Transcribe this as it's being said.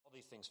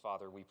things,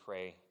 Father, we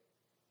pray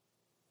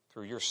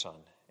through your Son.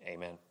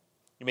 Amen.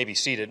 You may be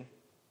seated.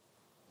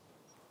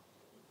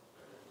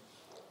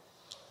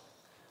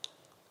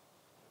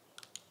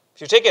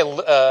 If you take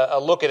a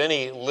look at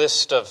any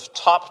list of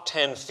top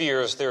 10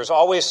 fears, there's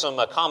always some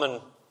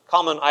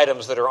common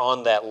items that are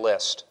on that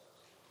list.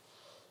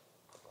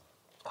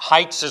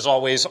 Heights is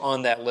always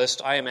on that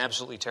list. I am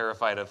absolutely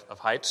terrified of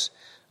heights.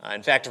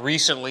 In fact,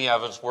 recently I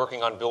was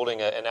working on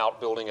building an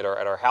outbuilding at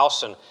our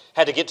house and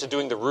had to get to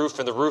doing the roof,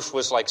 and the roof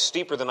was like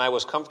steeper than I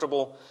was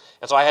comfortable.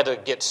 And so I had to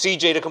get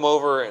CJ to come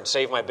over and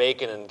save my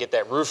bacon and get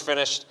that roof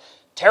finished.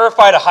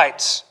 Terrified of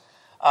heights.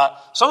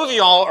 Some of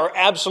y'all are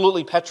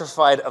absolutely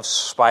petrified of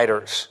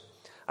spiders.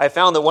 I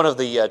found that one of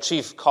the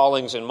chief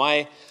callings in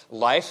my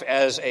life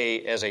as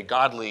a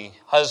godly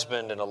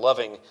husband and a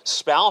loving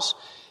spouse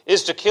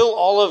is to kill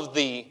all of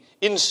the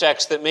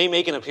insects that may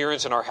make an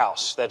appearance in our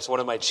house. That's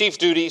one of my chief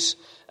duties,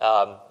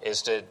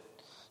 is to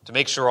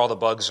make sure all the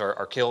bugs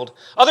are killed.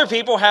 Other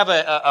people have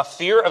a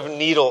fear of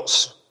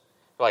needles.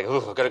 Like,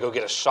 ooh, I've got to go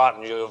get a shot,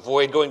 and you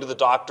avoid going to the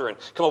doctor and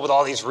come up with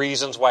all these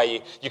reasons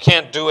why you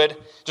can't do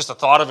it. Just the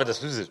thought of it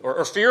is,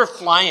 or fear of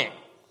flying,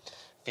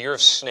 fear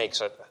of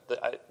snakes.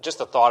 Just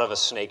the thought of a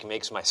snake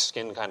makes my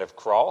skin kind of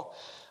crawl.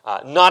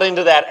 Not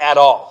into that at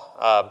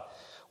all,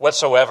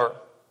 whatsoever.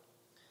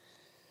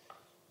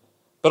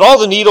 But all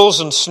the needles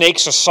and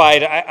snakes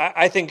aside,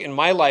 I think in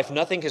my life,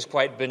 nothing has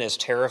quite been as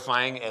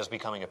terrifying as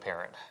becoming a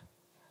parent.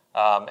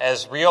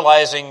 As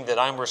realizing that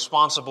I'm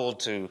responsible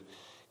to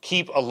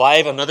keep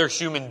alive another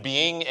human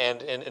being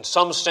and in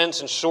some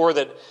sense ensure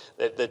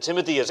that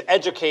Timothy is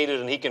educated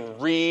and he can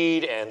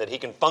read and that he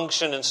can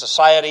function in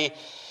society.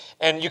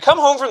 And you come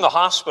home from the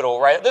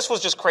hospital, right? This was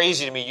just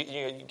crazy to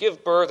me. You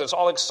give birth, it's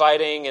all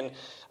exciting, and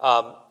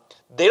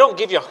they don't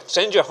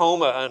send you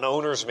home an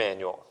owner's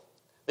manual.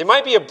 There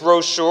might be a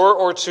brochure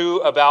or two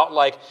about,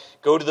 like,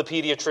 go to the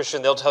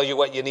pediatrician, they'll tell you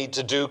what you need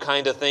to do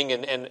kind of thing,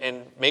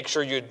 and make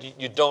sure you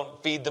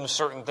don't feed them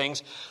certain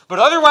things. But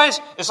otherwise,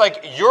 it's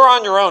like, you're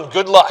on your own,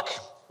 good luck.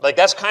 Like,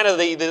 that's kind of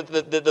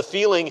the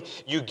feeling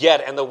you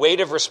get and the weight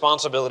of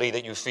responsibility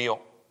that you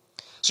feel.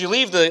 So you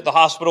leave the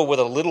hospital with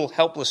a little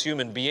helpless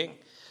human being,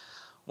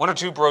 one or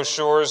two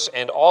brochures,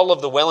 and all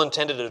of the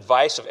well-intended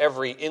advice of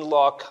every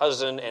in-law,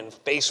 cousin, and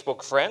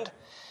Facebook friend,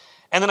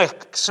 and then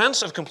a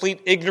sense of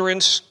complete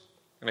ignorance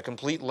and a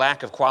complete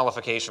lack of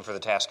qualification for the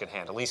task at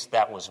hand. At least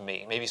that was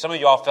me. Maybe some of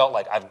you all felt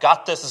like, I've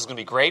got this is going to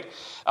be great.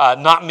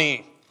 Not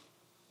me.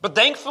 But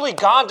thankfully,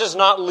 God does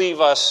not leave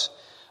us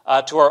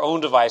to our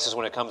own devices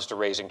when it comes to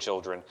raising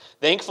children.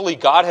 Thankfully,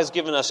 God has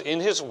given us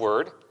in His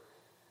Word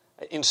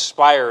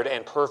inspired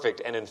and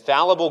perfect and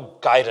infallible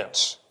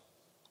guidance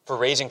for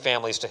raising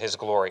families to His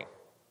glory.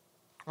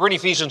 We're in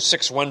Ephesians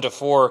 6,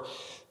 1-4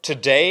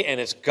 today,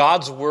 and it's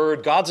God's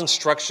word, God's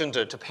instruction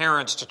to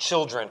parents, to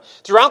children.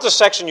 Throughout the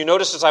section, you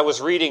notice as I was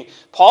reading,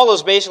 Paul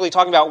is basically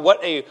talking about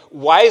what a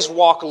wise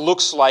walk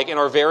looks like in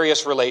our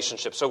various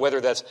relationships. So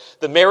whether that's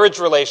the marriage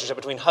relationship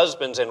between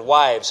husbands and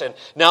wives, and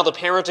now the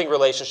parenting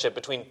relationship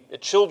between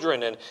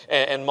children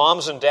and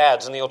moms and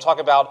dads, and he'll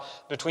talk about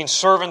between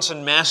servants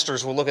and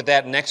masters. We'll look at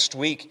that next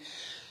week.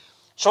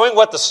 Showing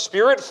what the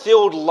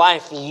Spirit-filled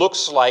life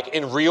looks like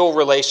in real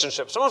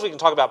relationships. Sometimes we can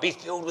talk about be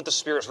filled with the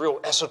Spirit. It's real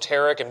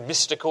esoteric and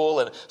mystical,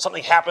 and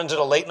something happens at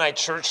a late-night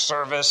church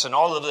service, and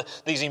all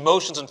of these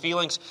emotions and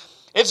feelings.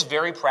 It's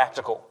very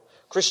practical.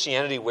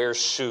 Christianity wears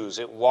shoes.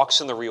 It walks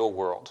in the real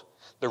world.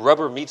 The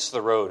rubber meets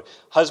the road.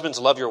 Husbands,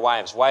 love your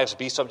wives. Wives,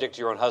 be subject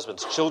to your own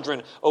husbands.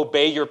 Children,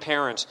 obey your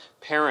parents.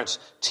 Parents,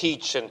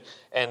 teach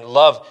and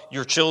love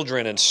your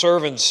children. And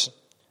servants,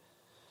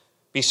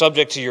 be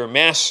subject to your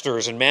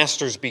masters, and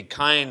masters, be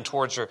kind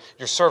towards your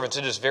servants.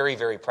 It is very,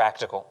 very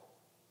practical.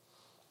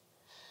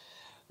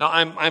 Now,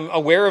 I'm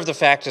aware of the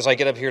fact as I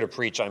get up here to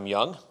preach, I'm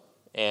young,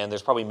 and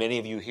there's probably many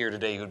of you here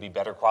today who would be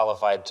better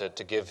qualified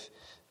to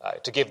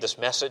give this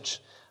message.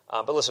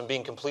 But listen,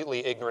 being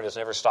completely ignorant has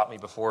never stopped me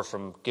before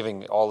from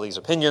giving all these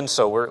opinions,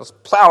 so let's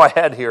plow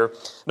ahead here.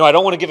 No, I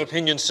don't want to give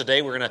opinions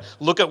today. We're going to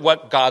look at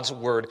what God's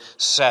Word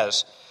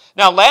says.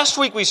 Now, last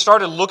week we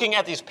started looking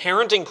at these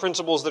parenting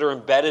principles that are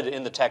embedded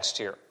in the text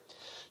here.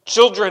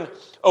 Children,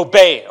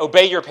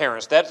 obey your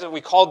parents.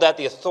 We called that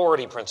the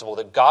authority principle,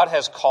 that God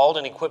has called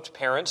and equipped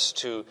parents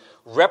to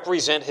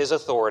represent His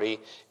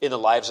authority in the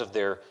lives of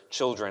their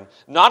children.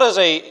 Not as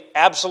an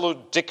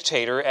absolute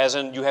dictator, as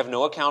in you have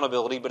no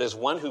accountability, but as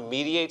one who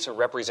mediates and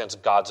represents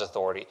God's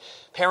authority.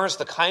 Parents,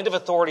 the kind of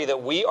authority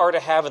that we are to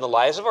have in the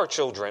lives of our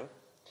children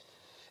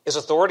is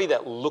authority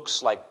that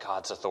looks like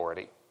God's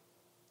authority.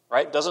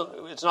 Right?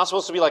 It's not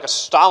supposed to be like a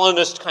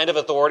Stalinist kind of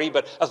authority,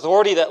 but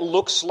authority that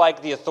looks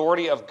like the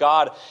authority of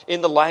God in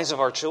the lives of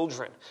our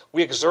children.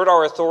 We exert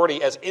our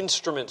authority as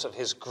instruments of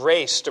His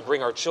grace to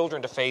bring our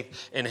children to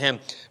faith in Him.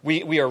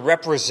 We are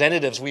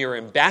representatives, we are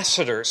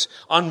ambassadors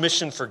on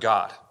mission for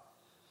God.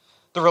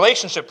 The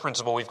relationship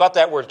principle, we've got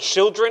that word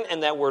children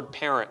and that word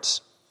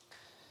parents.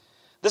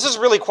 This is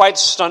really quite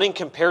stunning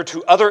compared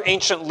to other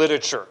ancient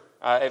literature.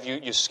 If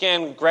you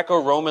scan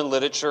Greco-Roman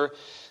literature,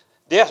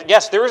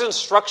 Yes, there is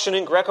instruction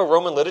in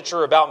Greco-Roman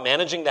literature about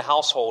managing the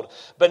household,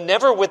 but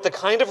never with the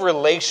kind of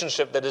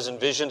relationship that is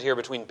envisioned here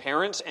between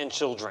parents and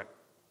children.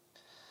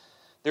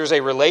 There's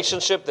a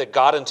relationship that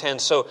God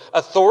intends. So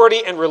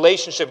authority and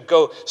relationship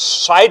go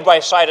side by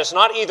side. It's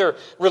not either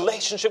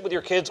relationship with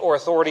your kids or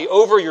authority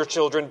over your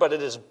children, but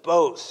it is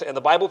both. And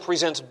the Bible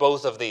presents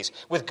both of these,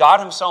 with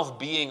God himself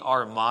being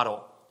our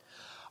model.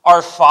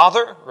 Our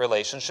Father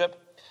relationship,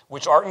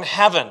 which art in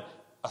heaven,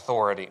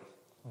 authority.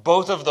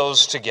 Both of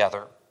those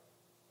together.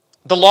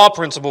 The law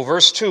principle,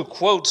 verse 2,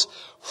 quotes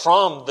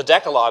from the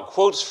Decalogue,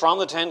 quotes from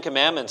the Ten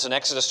Commandments in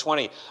Exodus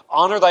 20.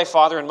 Honor thy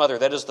father and mother.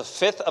 That is the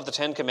fifth of the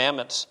Ten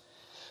Commandments.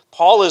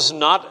 Paul is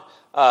not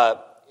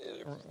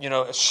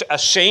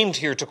ashamed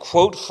here to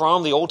quote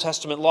from the Old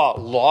Testament law.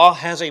 Law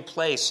has a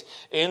place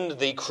in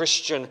the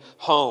Christian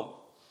home.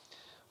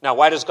 Now,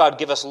 why does God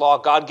give us law?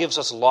 God gives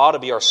us law to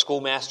be our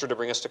schoolmaster, to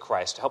bring us to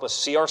Christ, to help us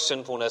see our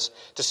sinfulness,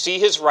 to see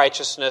his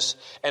righteousness,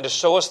 and to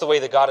show us the way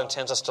that God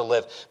intends us to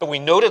live. But we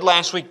noted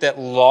last week that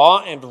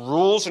law and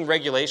rules and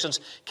regulations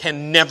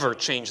can never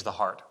change the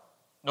heart.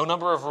 No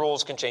number of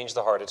rules can change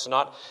the heart. It's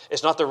not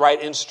the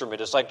right instrument.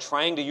 It's like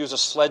trying to use a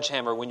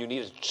sledgehammer when you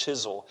need a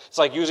chisel. It's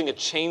like using a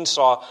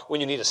chainsaw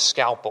when you need a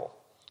scalpel.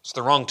 It's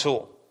the wrong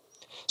tool.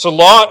 So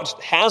law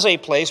has a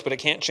place, but it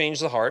can't change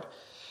the heart.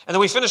 And then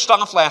we finished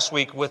off last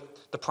week with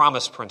the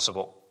promise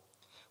principle,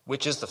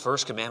 which is the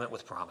first commandment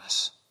with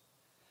promise.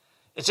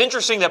 It's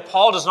interesting that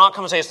Paul does not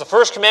come and say it's the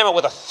first commandment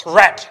with a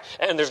threat,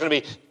 and there's going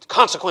to be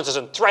consequences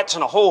and threats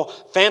and a whole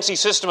fancy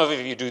system of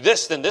if you do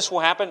this, then this will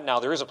happen. Now,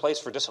 there is a place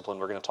for discipline.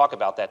 We're going to talk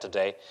about that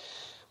today.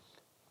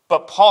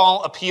 But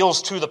Paul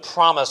appeals to the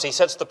promise. He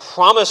sets the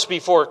promise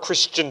before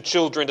Christian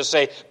children to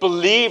say,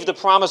 believe the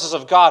promises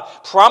of God.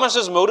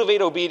 Promises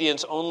motivate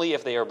obedience only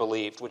if they are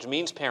believed, which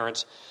means,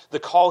 parents, the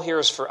call here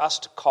is for us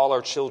to call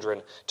our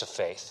children to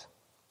faith.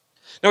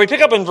 Now, we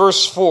pick up in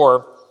verse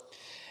 4,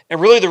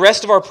 and really the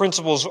rest of our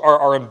principles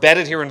are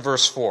embedded here in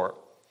verse 4.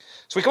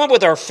 So we come up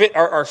with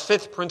our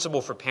fifth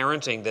principle for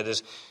parenting that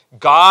is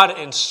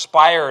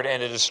God-inspired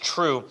and it is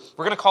true.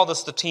 We're going to call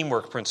this the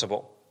teamwork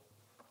principle.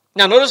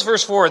 Now notice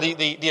verse 4,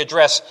 the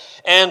address,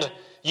 and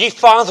ye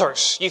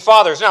fathers.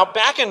 Now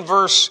back in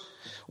verse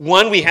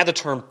 1 we had the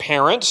term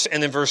parents,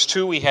 and then verse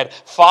 2 we had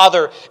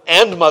father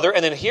and mother,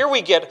 and then here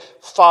we get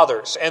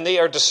fathers, and they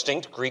are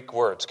distinct Greek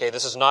words. Okay,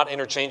 this is not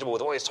interchangeable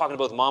with always talking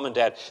about mom and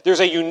dad. There's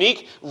a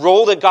unique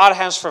role that God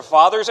has for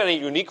fathers and a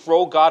unique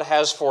role God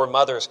has for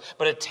mothers,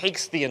 but it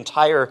takes the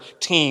entire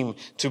team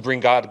to bring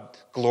God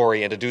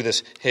glory and to do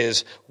this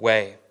his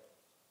way.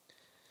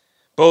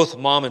 Both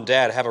mom and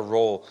dad have a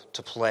role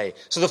to play.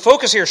 So the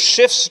focus here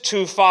shifts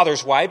to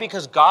fathers. Why?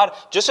 Because God,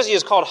 just as he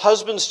has called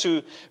husbands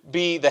to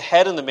be the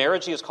head in the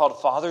marriage, he has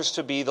called fathers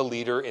to be the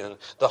leader in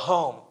the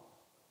home.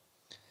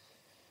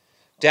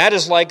 Dad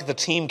is like the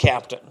team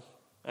captain.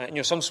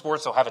 Some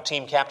sports, they'll have a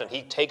team captain.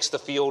 He takes the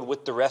field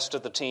with the rest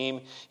of the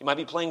team. He might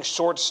be playing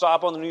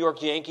shortstop on the New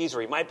York Yankees,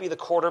 or he might be the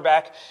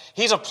quarterback.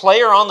 He's a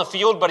player on the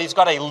field, but he's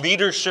got a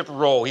leadership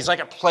role. He's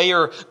like a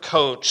player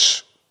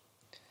coach.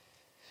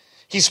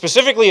 He's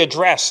specifically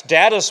addressed,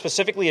 dad is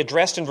specifically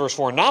addressed in verse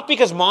 4, not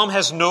because mom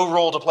has no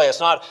role to play. It's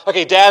not,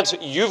 okay, dads,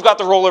 you've got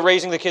the role of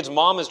raising the kids.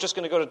 Mom is just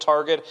going to go to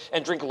Target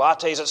and drink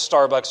lattes at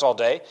Starbucks all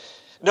day.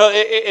 No,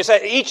 it's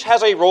that each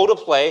has a role to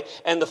play,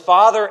 and the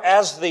father,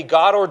 as the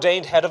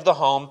God-ordained head of the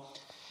home,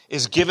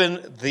 is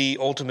given the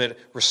ultimate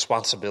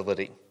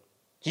responsibility.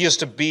 He is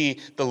to be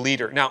the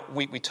leader. Now,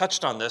 we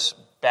touched on this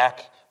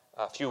back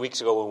a few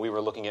weeks ago when we were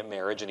looking at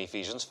marriage in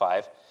Ephesians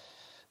 5.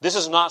 This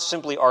is not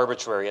simply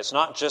arbitrary. It's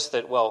not just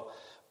that,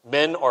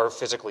 men are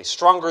physically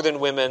stronger than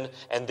women,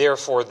 and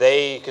therefore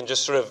they can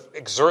just sort of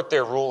exert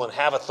their rule and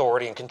have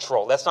authority and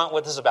control. That's not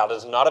what this is about.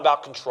 It's not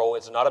about control.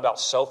 It's not about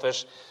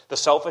the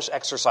selfish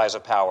exercise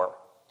of power.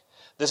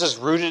 This is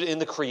rooted in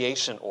the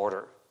creation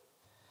order.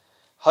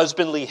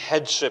 Husbandly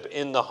headship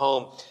in the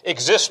home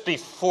exists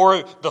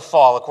before the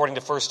fall, according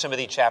to 1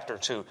 Timothy chapter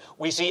 2.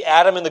 We see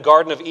Adam in the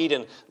Garden of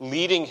Eden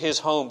leading his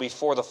home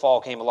before the fall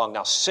came along.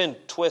 Now, sin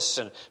twists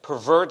and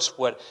perverts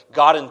what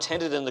God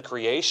intended in the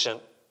creation.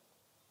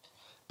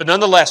 But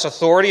nonetheless,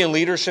 authority and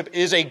leadership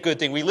is a good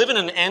thing. We live in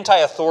an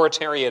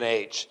anti-authoritarian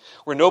age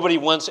where nobody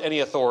wants any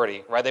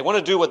authority, right? They want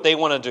to do what they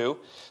want to do.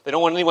 They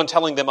don't want anyone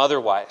telling them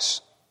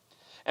otherwise.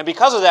 And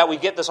because of that, we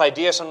get this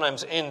idea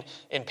sometimes in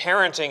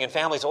parenting and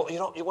families,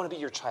 you want to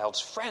be your child's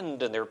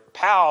friend and their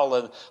pal,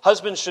 and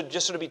husbands should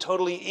just sort of be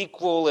totally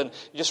equal and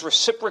just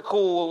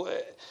reciprocal.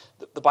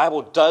 The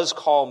Bible does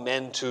call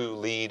men to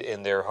lead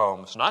in their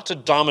homes, not to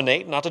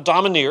dominate, not to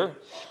domineer,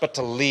 but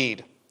to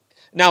lead.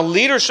 Now,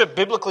 leadership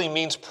biblically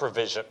means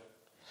provision.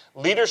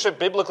 Leadership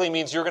biblically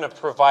means you're going to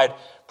provide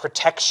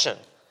protection,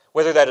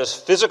 whether that is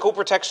physical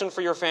protection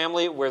for your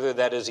family, whether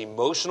that is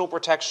emotional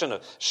protection,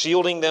 of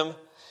shielding them,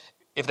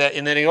 and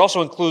then it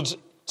also includes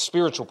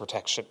spiritual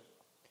protection.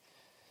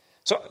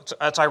 So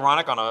that's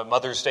ironic on a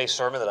Mother's Day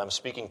sermon that I'm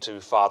speaking to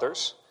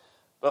fathers.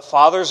 But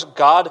fathers,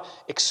 God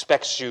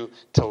expects you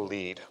to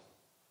lead.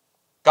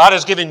 God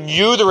has given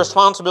you the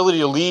responsibility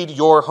to lead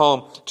your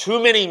home.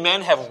 Too many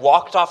men have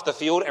walked off the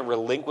field and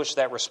relinquished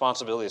that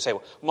responsibility. They say,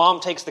 well, Mom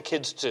takes the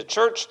kids to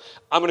church,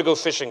 I'm going to go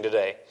fishing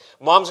today.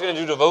 Mom's going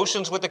to do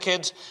devotions with the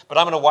kids, but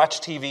I'm going to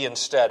watch TV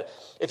instead.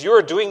 If you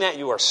are doing that,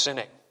 you are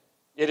sinning.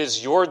 It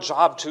is your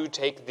job to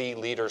take the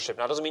leadership.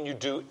 Now, it doesn't mean you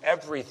do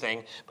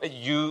everything, but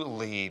you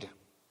lead.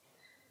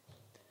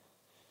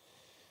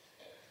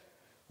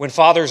 When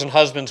fathers and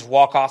husbands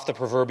walk off the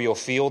proverbial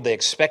field, they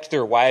expect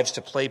their wives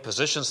to play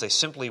positions they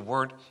simply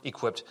weren't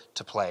equipped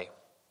to play.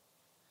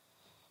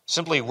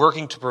 Simply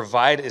working to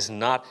provide is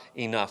not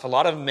enough. A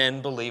lot of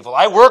men believe, well,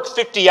 I work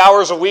 50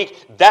 hours a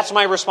week. That's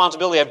my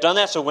responsibility. I've done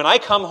that. So when I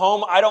come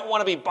home, I don't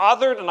want to be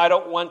bothered and I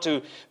don't want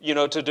to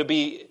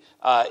be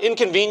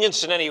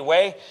inconvenienced in any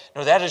way.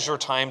 No, that is your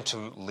time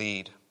to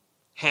lead.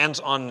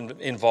 Hands-on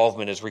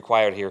involvement is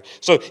required here.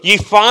 So, ye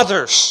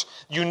fathers,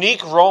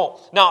 unique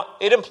role. Now,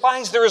 it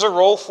implies there is a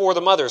role for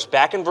the mothers.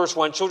 Back in verse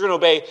 1, children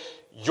obey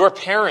your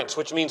parents,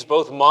 which means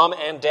both mom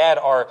and dad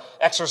are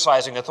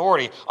exercising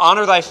authority.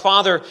 Honor thy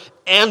father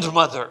and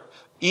mother.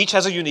 Each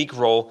has a unique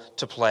role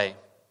to play.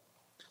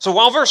 So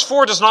while verse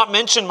 4 does not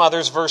mention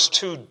mothers, verse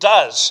 2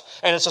 does.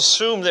 And it's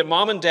assumed that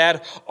mom and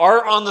dad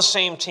are on the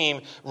same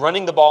team,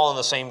 running the ball in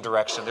the same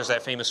direction. There's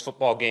that famous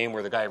football game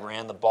where the guy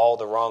ran the ball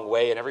the wrong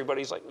way, and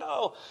everybody's like,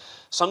 no.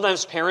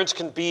 Sometimes parents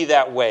can be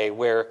that way,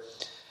 where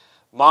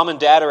mom and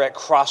dad are at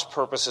cross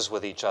purposes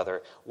with each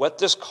other. What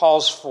this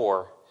calls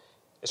for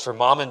is for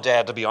mom and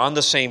dad to be on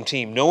the same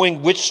team,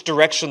 knowing which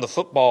direction the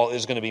football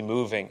is going to be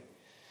moving,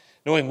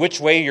 knowing which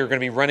way you're going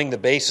to be running the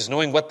bases,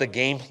 knowing what the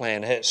game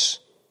plan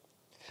is.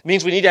 It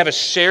means we need to have a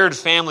shared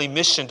family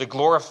mission to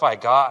glorify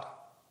God.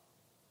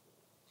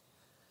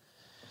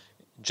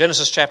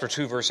 Genesis chapter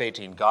 2, verse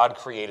 18, God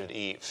created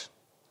Eve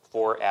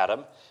for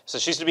Adam. So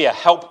she's to be a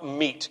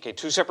helpmeet. Okay,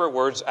 two separate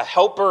words. A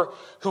helper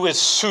who is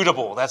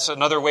suitable. That's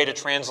another way to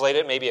translate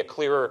it, maybe a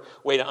clearer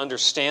way to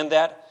understand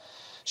that.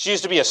 She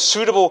is to be a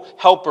suitable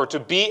helper, to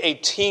be a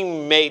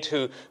teammate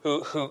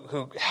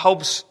who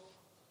helps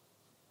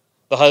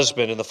the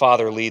husband and the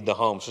father lead the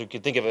home. So you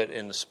can think of it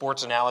in the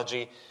sports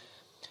analogy.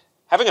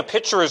 Having a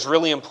pitcher is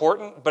really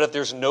important, but if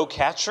there's no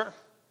catcher,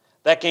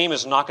 that game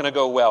is not going to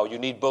go well. You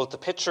need both the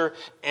pitcher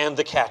and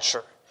the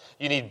catcher.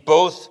 You need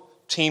both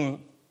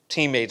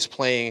teammates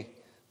playing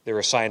their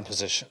assigned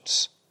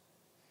positions.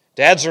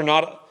 Dads are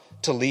not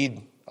to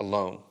lead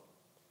alone.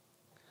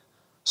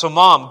 So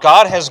mom,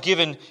 God has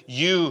given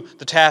you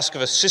the task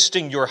of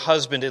assisting your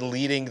husband in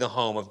leading the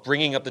home, of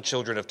bringing up the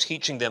children, of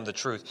teaching them the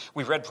truth.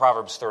 We read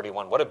Proverbs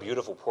 31. What a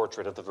beautiful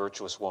portrait of the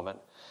virtuous woman.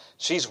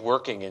 She's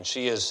working and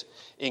she is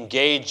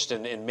engaged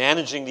in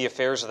managing the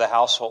affairs of the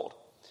household.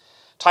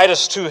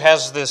 Titus 2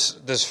 has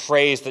this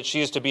phrase that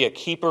she is to be a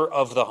keeper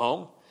of the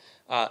home.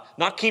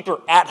 Not keeper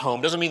at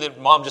home. Doesn't mean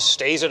that mom just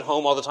stays at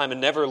home all the time and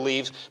never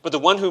leaves, but the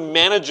one who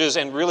manages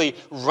and really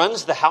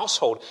runs the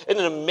household. It's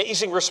an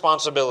amazing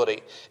responsibility.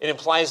 It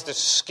implies the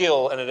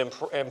skill, and it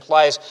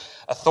implies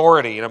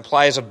authority, it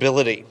implies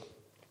ability.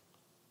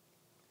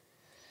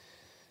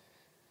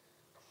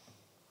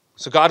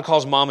 So God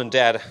calls mom and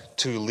dad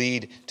to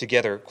lead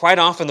together. Quite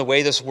often the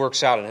way this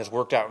works out, and has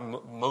worked out in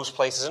most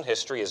places in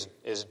history,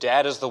 is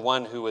dad is the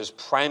one who is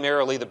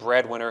primarily the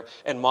breadwinner,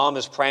 and mom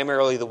is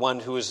primarily the one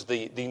who is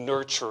the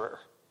nurturer.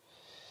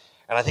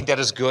 And I think that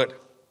is good.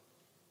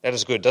 That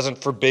is good. It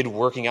doesn't forbid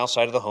working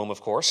outside of the home,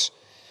 of course,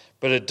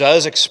 but it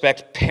does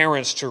expect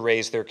parents to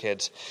raise their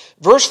kids.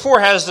 Verse 4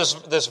 has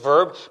this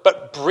verb,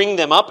 but bring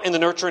them up in the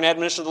nurture and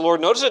admonition of the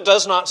Lord. Notice it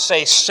does not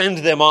say send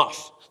them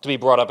off to be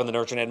brought up in the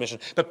nurture and admonition.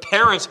 But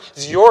parents,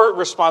 it's your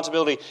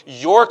responsibility,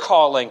 your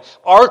calling,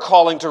 our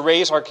calling to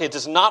raise our kids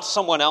is not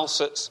someone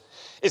else's.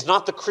 It's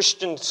not the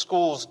Christian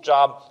school's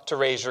job to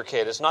raise your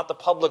kid. It's not the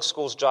public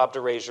school's job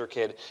to raise your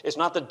kid. It's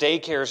not the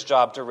daycare's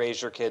job to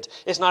raise your kids.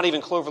 It's not even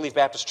Cloverleaf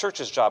Baptist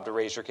Church's job to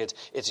raise your kids.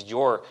 It's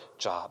your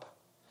job.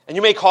 And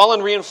you may call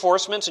in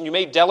reinforcements and you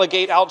may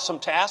delegate out some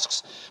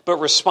tasks, but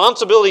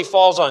responsibility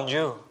falls on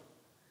you.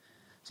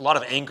 There's a lot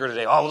of anger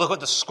today. Oh, look what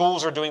the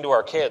schools are doing to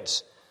our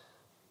kids.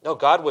 No,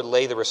 God would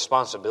lay the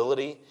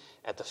responsibility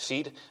at the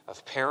feet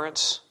of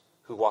parents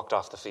who walked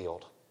off the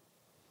field.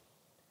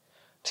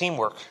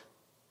 Teamwork.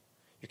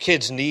 Your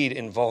kids need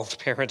involved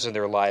parents in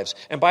their lives.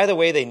 And by the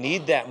way, they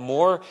need that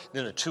more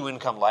than a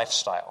two-income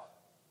lifestyle.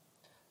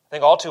 I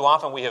think all too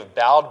often we have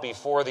bowed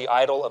before the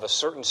idol of a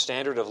certain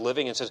standard of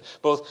living and says,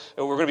 we're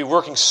going to be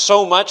working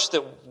so much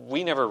that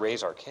we never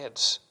raise our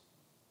kids.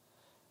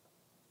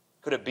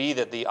 Could it be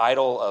that the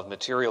idol of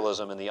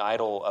materialism and the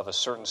idol of a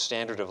certain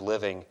standard of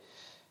living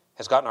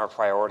has gotten our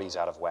priorities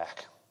out of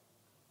whack?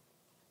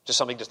 Just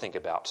something to think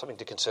about, something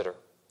to consider.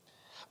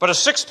 But a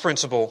sixth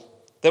principle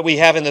that we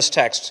have in this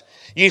text,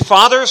 ye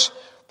fathers,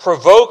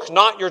 provoke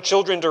not your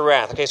children to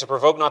wrath. Okay, so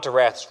provoke not to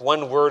wrath. It's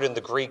one word in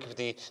the Greek.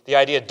 The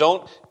idea,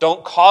 don't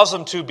cause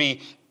them to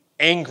be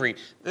angry.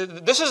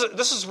 This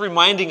is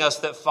reminding us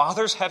that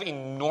fathers have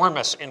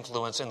enormous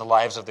influence in the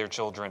lives of their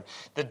children.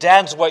 The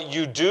dads, what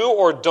you do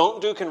or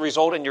don't do can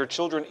result in your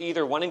children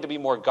either wanting to be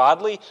more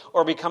godly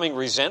or becoming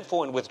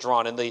resentful and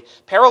withdrawn. And the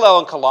parallel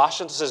in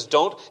Colossians says,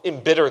 don't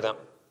embitter them.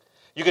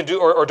 You can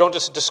do, or don't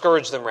just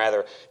discourage them,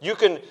 rather. You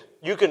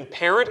can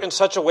parent in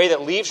such a way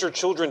that leaves your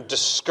children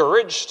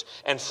discouraged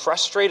and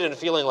frustrated and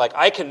feeling like,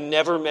 I can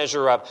never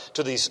measure up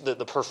to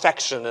the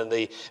perfection and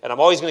I'm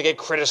always going to get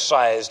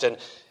criticized. And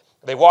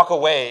they walk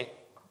away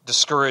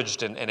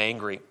discouraged and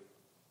angry.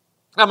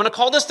 Now, I'm going to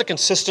call this the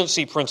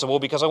consistency principle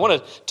because I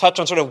want to touch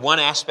on sort of one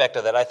aspect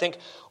of that. I think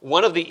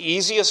one of the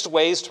easiest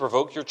ways to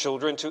provoke your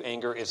children to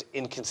anger is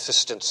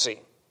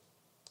inconsistency.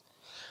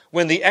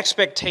 When the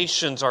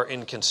expectations are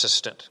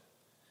inconsistent,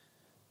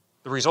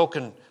 the result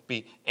can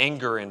be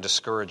anger and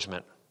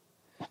discouragement.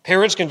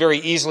 Parents can very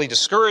easily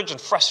discourage and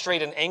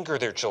frustrate and anger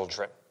their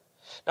children.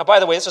 Now,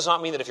 by the way, this does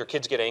not mean that if your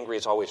kids get angry,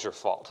 it's always your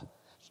fault.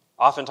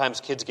 Oftentimes,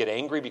 kids get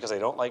angry because they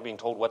don't like being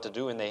told what to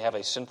do and they have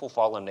a sinful,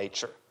 fallen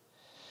nature.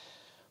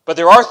 But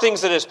there are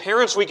things that as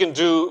parents we can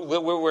do where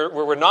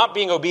we're not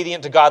being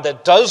obedient to God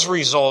that does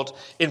result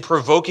in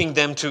provoking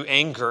them to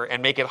anger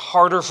and make it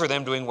harder for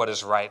them doing what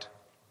is right.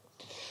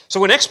 So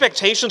when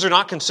expectations are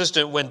not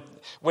consistent,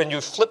 when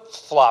you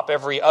flip-flop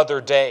every other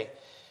day,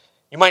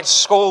 you might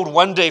scold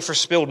one day for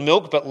spilled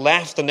milk but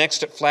laugh the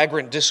next at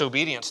flagrant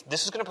disobedience.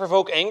 This is going to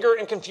provoke anger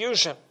and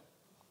confusion.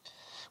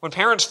 When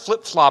parents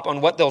flip-flop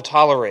on what they'll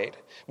tolerate,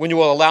 when you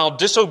will allow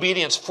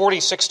disobedience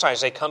 46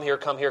 times, they come here,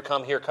 come here,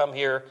 come here, come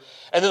here,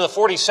 and then the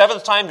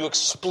 47th time you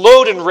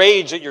explode in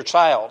rage at your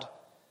child,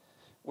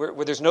 where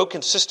there's no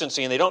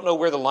consistency and they don't know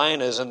where the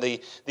line is, and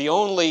the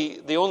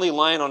only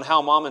line on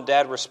how mom and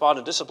dad respond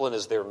to discipline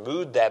is their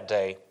mood that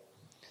day.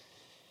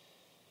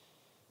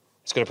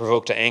 It's going to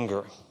provoke to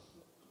anger.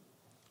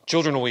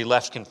 Children will be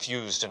left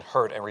confused and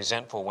hurt and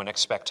resentful when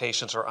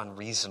expectations are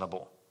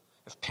unreasonable.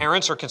 If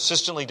parents are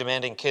consistently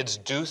demanding kids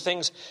do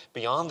things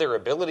beyond their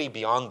ability,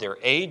 beyond their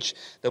age,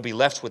 they'll be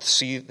left with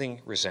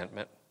seething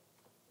resentment.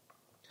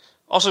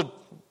 Also,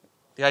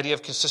 the idea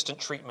of consistent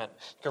treatment.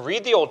 You can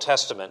read the Old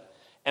Testament,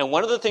 and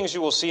one of the things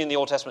you will see in the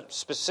Old Testament,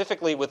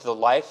 specifically with the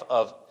life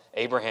of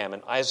Abraham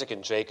and Isaac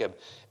and Jacob,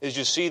 is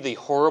you see the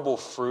horrible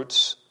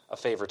fruits of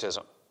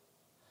favoritism.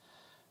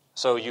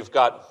 So you've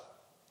got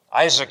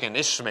Isaac and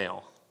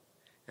Ishmael,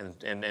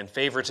 and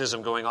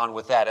favoritism going on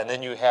with that. And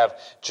then you have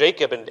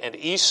Jacob and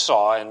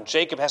Esau, and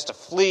Jacob has to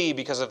flee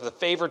because of the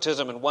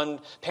favoritism and one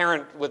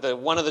parent with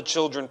one of the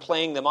children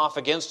playing them off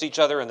against each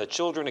other and the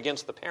children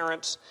against the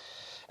parents.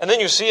 And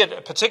then you see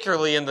it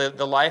particularly in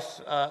the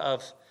life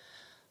of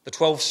the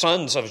 12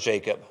 sons of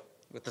Jacob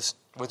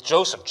with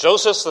Joseph.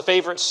 Joseph's the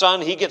favorite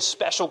son. He gets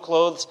special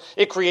clothes.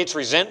 It creates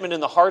resentment in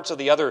the hearts of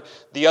the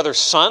other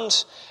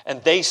sons,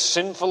 and they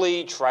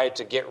sinfully try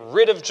to get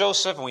rid of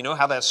Joseph, and we know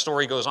how that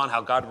story goes on,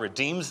 how God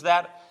redeems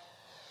that.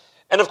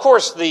 And of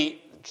course,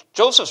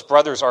 Joseph's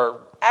brothers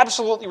are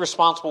absolutely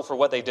responsible for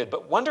what they did,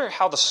 but wonder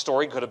how the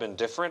story could have been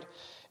different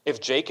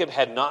if Jacob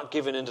had not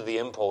given into the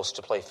impulse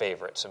to play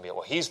favorites and be,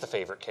 well, he's the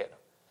favorite kid,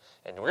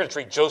 and we're going to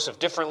treat Joseph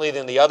differently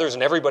than the others,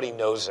 and everybody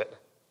knows it.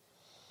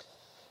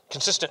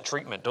 Consistent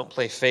treatment. Don't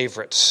play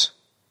favorites.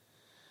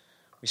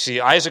 We see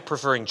Isaac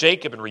preferring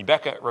Jacob and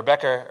Rebekah,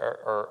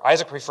 or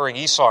Isaac preferring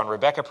Esau and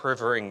Rebekah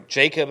preferring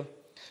Jacob,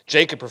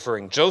 Jacob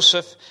preferring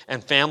Joseph,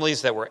 and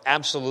families that were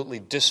absolutely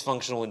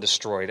dysfunctional and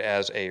destroyed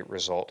as a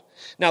result.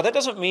 Now, that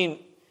doesn't mean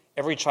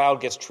every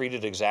child gets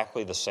treated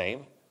exactly the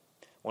same.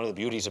 One of the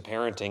beauties of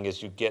parenting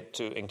is you get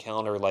to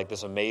encounter like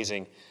this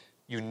amazing,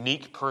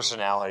 unique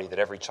personality that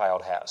every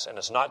child has. And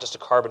it's not just a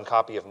carbon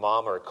copy of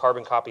mom or a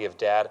carbon copy of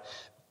dad.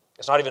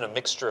 It's not even a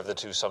mixture of the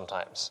two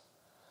sometimes.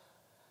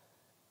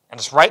 And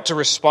it's right to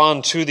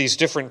respond to these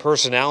different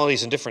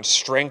personalities and different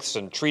strengths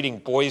and treating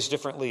boys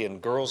differently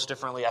and girls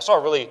differently. I saw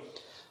a really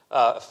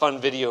fun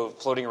video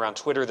floating around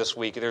Twitter this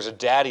week. There's a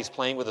dad, he's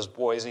playing with his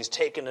boys, and he's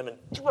taking them and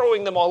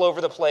throwing them all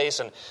over the place,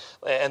 and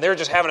they're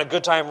just having a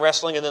good time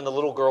wrestling, and then the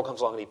little girl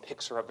comes along and he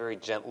picks her up very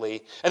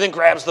gently and then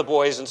grabs the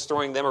boys and is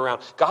throwing them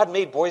around. God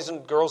made boys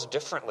and girls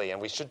differently, and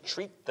we should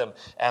treat them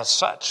as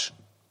such.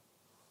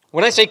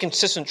 When I say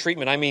consistent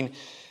treatment, I mean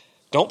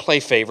don't play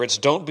favorites,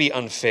 don't be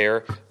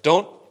unfair,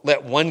 don't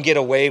let one get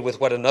away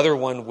with what another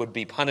one would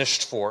be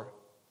punished for.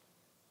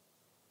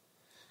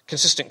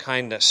 Consistent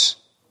kindness.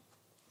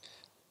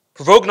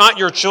 Provoke not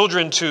your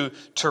children to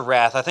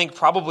wrath. I think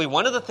probably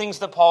one of the things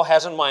that Paul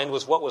has in mind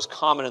was what was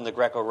common in the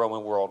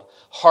Greco-Roman world.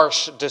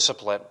 Harsh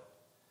discipline.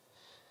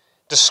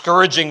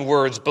 Discouraging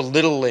words,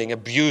 belittling,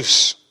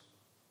 abuse.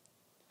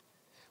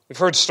 We've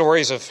heard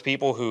stories of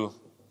people who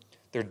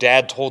their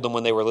dad told them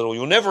when they were little,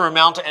 you'll never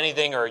amount to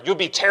anything, or you'll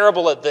be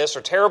terrible at this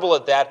or terrible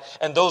at that,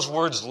 and those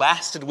words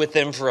lasted with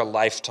them for a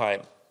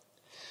lifetime.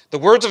 The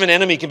words of an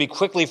enemy can be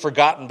quickly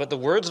forgotten, but the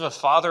words of a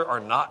father are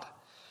not.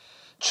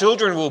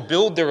 Children will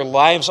build their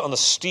lives on the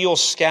steel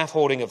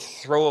scaffolding of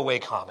throwaway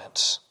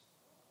comments.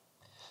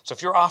 So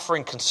if you're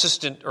offering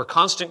consistent or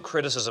constant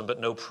criticism but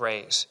no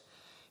praise,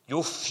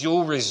 you'll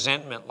fuel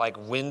resentment like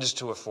winds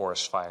to a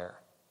forest fire.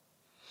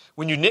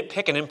 When you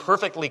nitpick an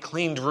imperfectly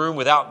cleaned room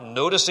without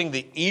noticing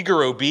the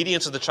eager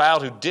obedience of the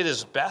child who did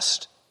his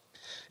best,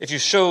 if you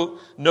show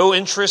no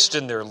interest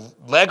in their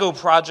Lego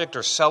project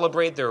or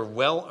celebrate their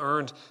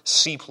well-earned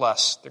C+, they're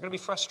going to be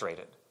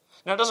frustrated.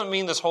 Now, it doesn't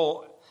mean this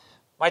whole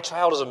My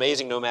child is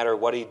amazing no matter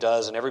what he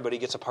does, and everybody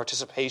gets a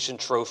participation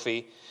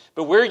trophy.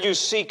 But where you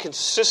see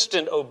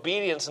consistent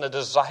obedience and a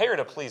desire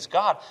to please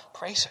God,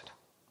 praise it.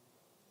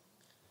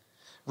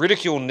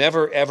 Ridicule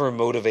never, ever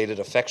motivated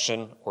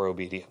affection or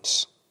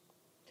obedience.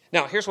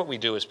 Now, here's what we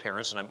do as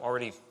parents, and I'm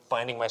already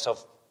finding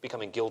myself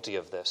becoming guilty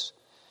of this.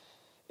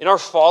 In our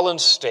fallen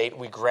state,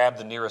 we grab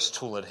the nearest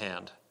tool at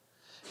hand.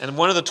 And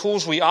one of the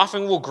tools we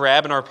often will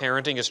grab in our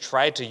parenting is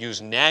try to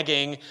use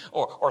nagging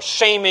or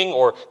shaming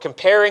or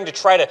comparing to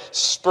try to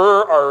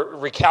spur our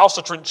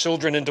recalcitrant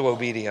children into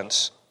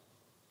obedience.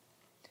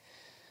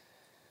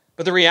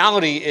 But the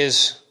reality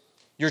is,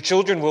 your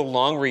children will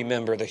long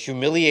remember the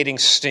humiliating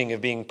sting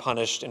of being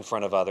punished in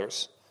front of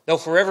others. They'll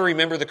forever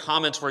remember the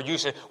comments where you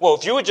say, well,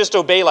 if you would just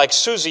obey like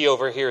Susie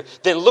over here,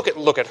 then look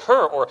at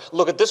her, or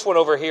look at this one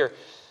over here.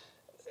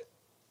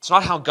 It's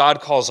not how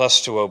God calls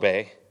us to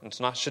obey. It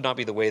should not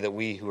be the way that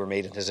we who are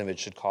made in his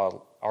image should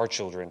call our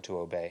children to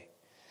obey.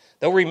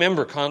 They'll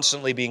remember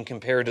constantly being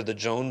compared to the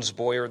Jones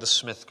boy or the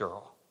Smith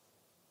girl.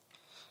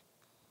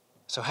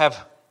 So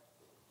have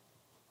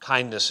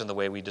kindness in the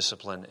way we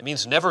discipline. It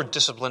means never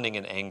disciplining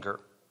in anger,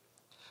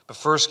 but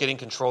first getting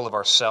control of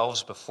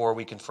ourselves before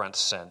we confront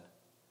sin. A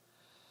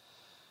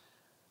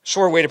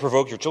sure way to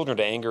provoke your children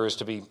to anger is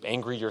to be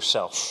angry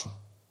yourself.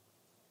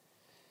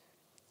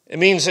 It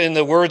means, in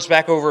the words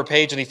back over a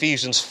page in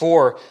Ephesians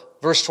 4,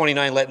 verse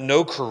 29, let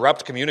no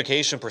corrupt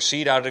communication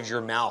proceed out of your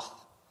mouth,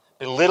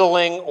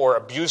 belittling or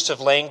abusive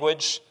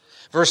language.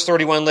 Verse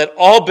 31, let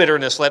all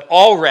bitterness, let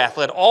all wrath,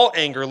 let all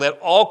anger, let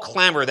all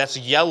clamor, that's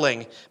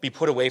yelling, be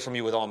put away from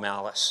you with all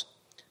malice.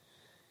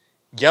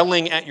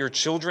 Yelling at your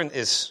children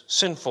is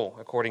sinful,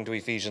 according to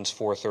Ephesians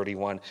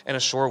 4:31, and a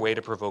sure way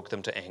to provoke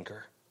them to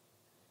anger.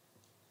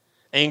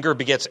 Anger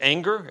begets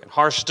anger, and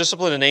harsh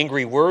discipline and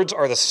angry words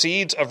are the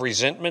seeds of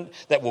resentment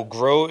that will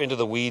grow into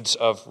the weeds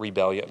of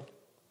rebellion.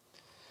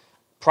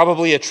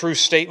 Probably a true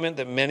statement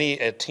that many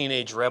a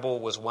teenage rebel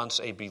was once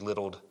a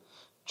belittled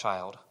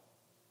child.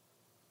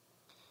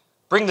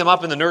 Bring them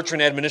up in the nurture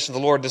and admonition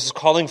of the Lord. This is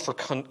calling for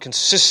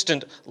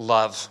consistent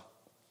love.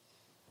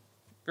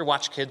 You ever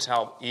watch kids,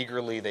 how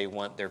eagerly they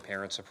want their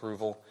parents'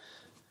 approval?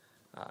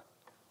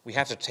 We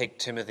have to take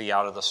Timothy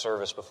out of the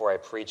service before I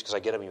preach, because I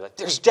get him and he's like,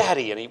 there's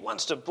Daddy, and he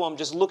wants to, I'm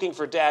just looking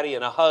for Daddy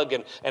and a hug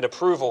and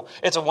approval.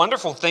 It's a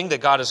wonderful thing that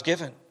God has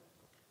given.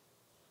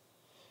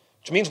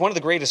 Which means one of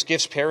the greatest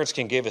gifts parents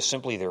can give is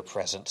simply their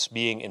presence,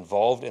 being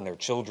involved in their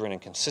children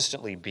and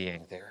consistently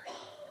being there.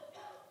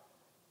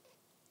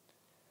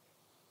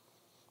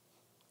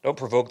 Don't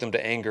provoke them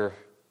to anger.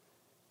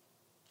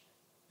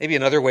 Maybe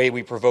another way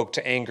we provoke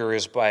to anger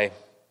is by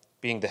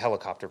being the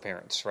helicopter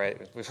parents, right?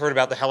 We've heard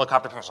about the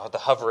helicopter parents, the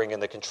hovering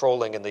and the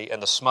controlling and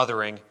the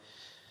smothering.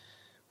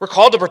 We're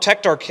called to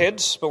protect our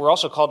kids, but we're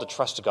also called to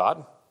trust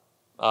God.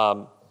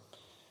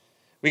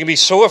 We can be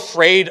so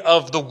afraid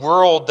of the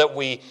world that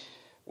we,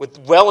 with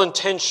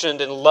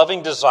well-intentioned and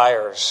loving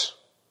desires,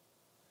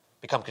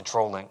 become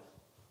controlling.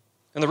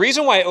 And the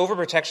reason why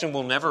overprotection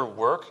will never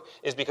work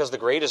is because the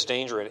greatest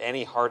danger in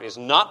any heart is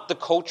not the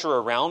culture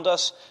around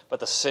us, but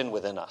the sin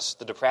within us,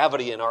 the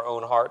depravity in our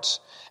own hearts.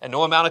 And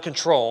no amount of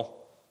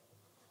control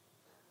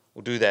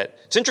will do that.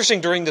 It's interesting,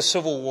 during the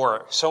Civil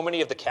War, so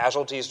many of the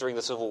casualties during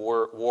the Civil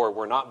War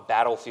were not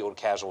battlefield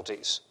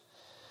casualties.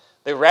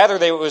 It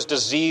was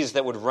disease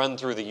that would run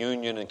through the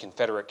Union and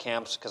Confederate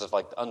camps because of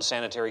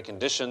unsanitary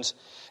conditions.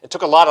 It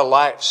took a lot of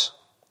lives.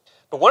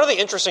 But one of the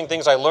interesting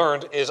things I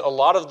learned is a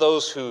lot of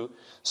those who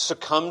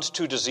succumbed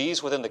to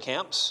disease within the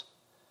camps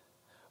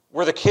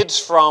were the kids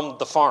from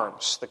the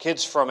farms, the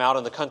kids from out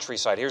in the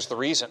countryside. Here's the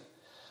reason.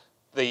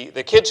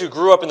 The kids who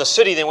grew up in the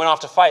city, they went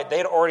off to fight.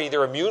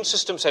 Their immune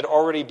systems had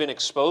already been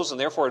exposed and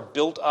therefore had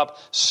built up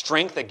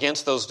strength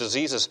against those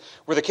diseases.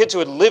 Where the kids who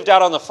had lived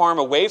out on the farm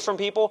away from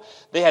people,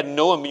 they had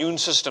no immune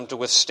system to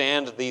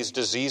withstand these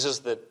diseases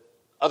that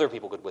other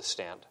people could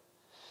withstand.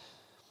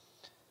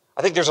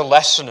 I think there's a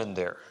lesson in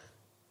there.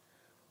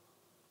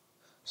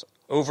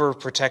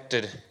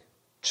 Overprotected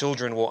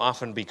children will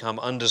often become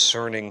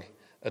undiscerning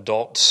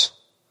adults.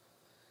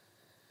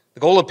 The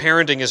goal of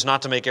parenting is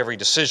not to make every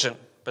decision,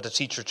 but to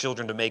teach your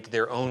children to make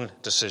their own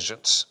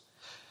decisions.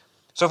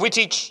 So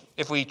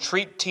if we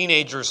treat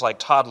teenagers like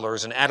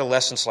toddlers and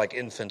adolescents like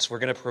infants, we're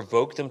going to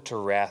provoke them to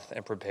wrath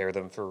and prepare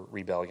them for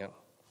rebellion.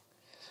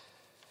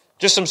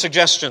 Just some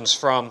suggestions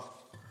from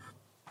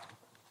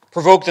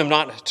provoke them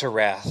not to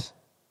wrath.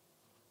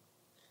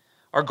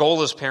 Our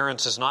goal as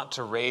parents is not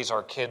to raise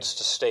our kids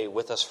to stay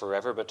with us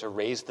forever, but to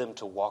raise them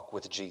to walk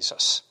with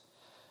Jesus.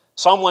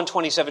 Psalm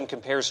 127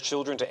 compares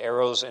children to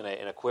arrows in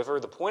a quiver.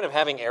 The point of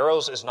having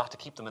arrows is not to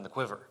keep them in the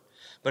quiver,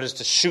 but is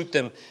to shoot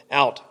them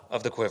out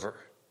of the quiver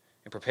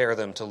and prepare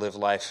them to live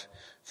life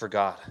for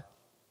God.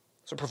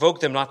 So provoke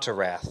them not to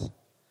wrath.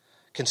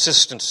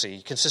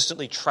 Consistency,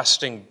 consistently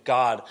trusting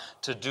God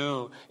to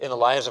do in the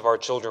lives of our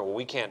children what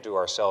we can't do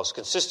ourselves.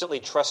 Consistently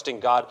trusting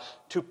God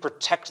to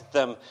protect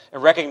them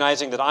and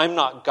recognizing that I'm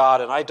not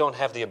God and I don't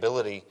have the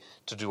ability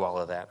to do all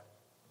of that.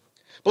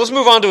 But let's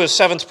move on to his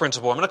seventh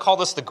principle. I'm going to call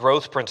this the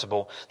growth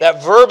principle.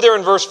 That verb there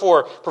in verse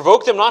 4,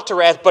 provoke them not to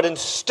wrath, but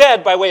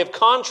instead, by way of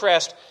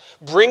contrast,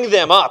 bring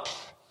them up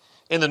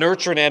in the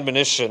nurture and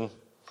admonition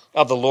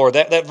of the Lord.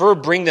 That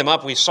verb, bring them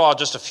up, we saw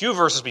just a few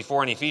verses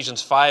before in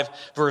Ephesians 5,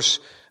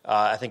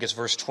 I think it's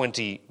verse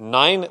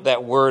 29,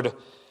 that word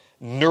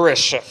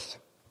nourisheth.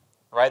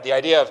 Right? The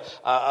idea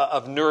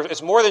of nourish,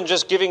 it's more than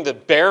just giving the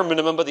bare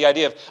minimum, but the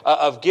idea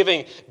of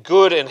giving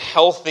good and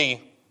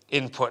healthy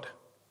input.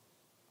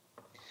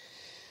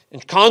 In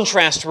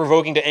contrast to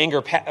provoking to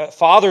anger,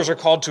 fathers are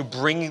called to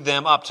bring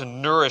them up, to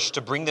nourish,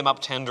 to bring them up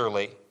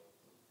tenderly.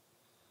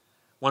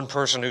 One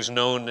person who's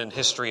known in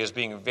history as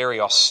being very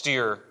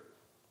austere,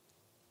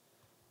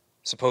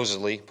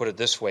 supposedly, put it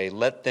this way,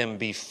 let them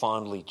be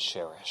fondly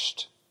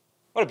cherished.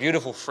 What a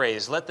beautiful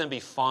phrase, let them be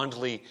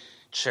fondly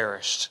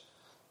cherished.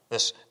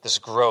 This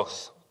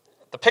growth.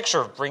 The picture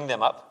of bring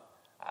them up,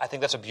 I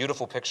think that's a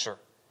beautiful picture.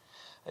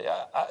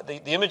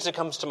 The image that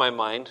comes to my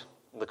mind,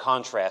 the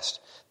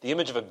contrast, the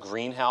image of a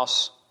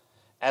greenhouse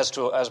as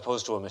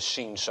opposed to a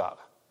machine shop.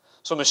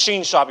 So a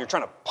machine shop, you're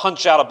trying to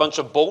punch out a bunch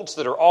of bolts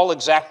that are all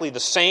exactly the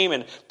same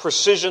and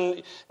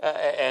precision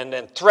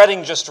and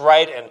threading just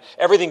right and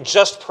everything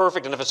just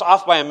perfect. And if it's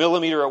off by a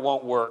millimeter, it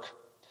won't work.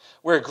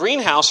 Where a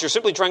greenhouse, you're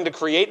simply trying to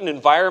create an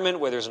environment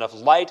where there's enough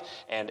light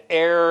and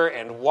air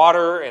and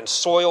water and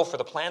soil for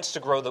the plants to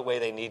grow the way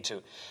they need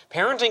to.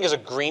 Parenting is a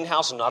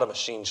greenhouse and not a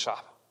machine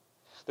shop.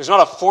 There's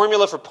not a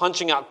formula for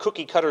punching out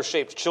cookie-cutter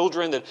shaped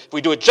children that if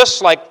we do it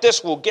just like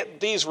this, we'll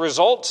get these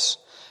results.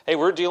 Hey,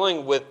 we're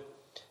dealing with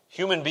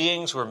human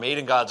beings who are made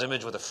in God's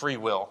image with a free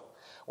will.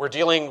 We're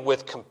dealing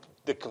with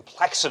the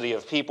complexity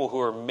of people who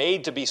are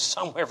made to be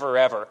somewhere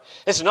forever.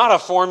 It's not a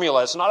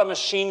formula. It's not a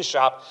machine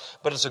shop,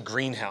 but it's a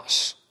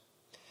greenhouse.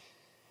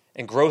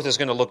 And growth is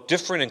going to look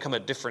different and come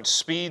at different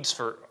speeds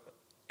for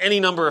any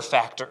number of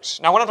factors.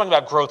 Now, when I'm talking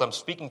about growth, I'm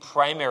speaking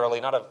primarily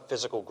not of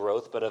physical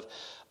growth, but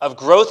of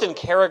growth in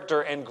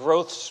character and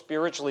growth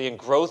spiritually and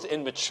growth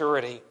in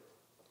maturity.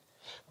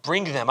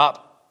 Bring them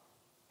up.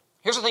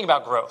 Here's the thing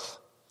about growth.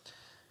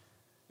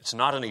 It's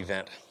not an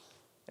event.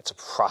 It's a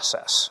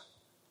process.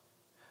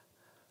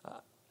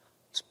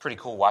 It's pretty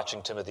cool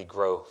watching Timothy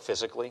grow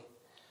physically.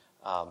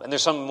 And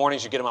there's some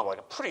mornings you get him up, like,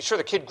 I'm pretty sure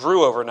the kid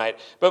grew overnight.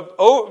 But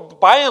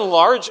by and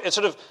large, it's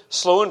sort of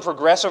slow and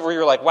progressive where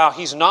you're like, wow,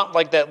 he's not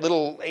like that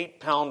little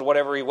 8-pound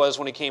whatever he was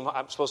when he came.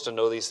 I'm supposed to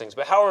know these things.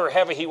 But however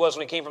heavy he was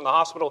when he came from the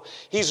hospital,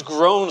 he's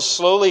grown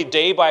slowly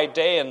day by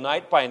day and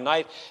night by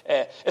night.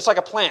 It's like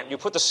a plant. You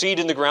put the seed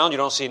in the ground, you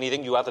don't see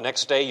anything. You go out the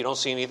next day, you don't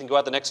see anything. Go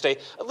out the next day,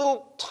 a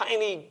little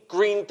tiny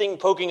green thing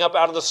poking up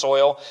out of the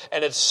soil.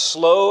 And it's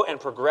slow and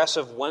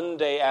progressive one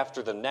day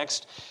after the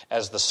next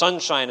as the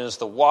sunshine, as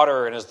the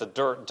water, and as the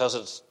dirt does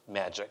its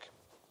magic.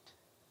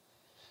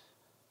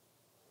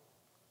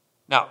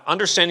 Now,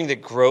 understanding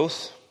that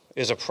growth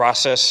is a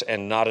process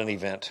and not an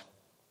event.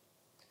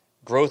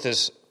 Growth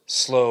is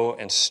slow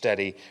and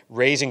steady.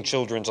 Raising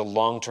children is a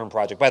long-term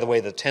project. By the way,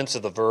 the tense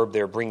of the verb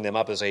there, bring them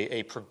up, is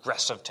a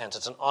progressive tense.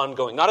 It's an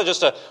ongoing, not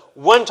just a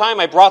one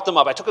time I brought them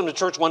up. I took them to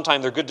church one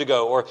time, they're good to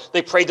go. Or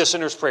they prayed the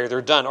sinner's prayer,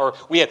 they're done. Or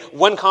we had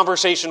one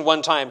conversation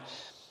one time.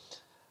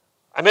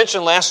 I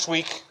mentioned last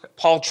week,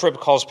 Paul Tripp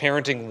calls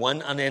parenting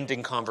one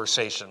unending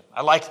conversation.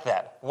 I like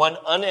that. One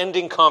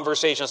unending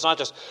conversation. It's not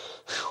just,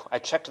 I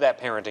checked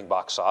that parenting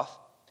box off,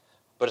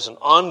 but it's an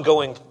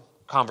ongoing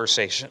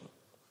conversation.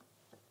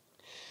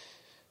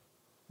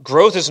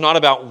 Growth is not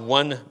about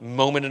one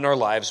moment in our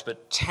lives,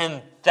 but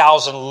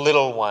 10,000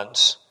 little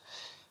ones.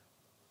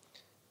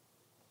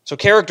 So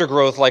character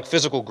growth, like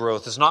physical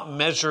growth, is not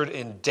measured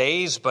in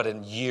days, but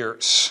in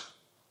years.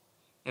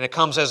 And it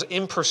comes as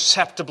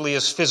imperceptibly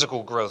as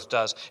physical growth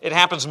does. It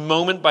happens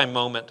moment by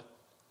moment.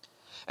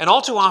 And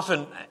all too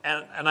often,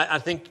 and I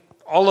think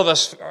all of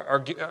us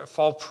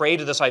fall prey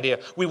to this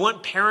idea, we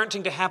want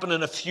parenting to happen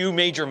in a few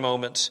major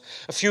moments,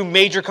 a few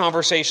major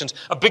conversations,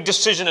 a big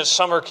decision at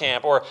summer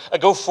camp, or a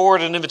go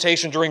forward an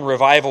invitation during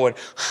revival, and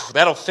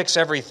that'll fix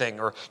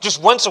everything, or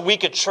just once a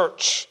week at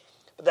church.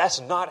 But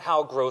that's not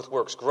how growth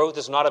works. Growth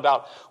is not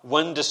about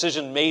one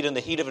decision made in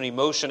the heat of an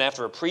emotion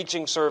after a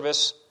preaching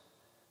service,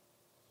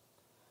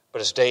 but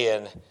it's day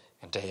in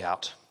and day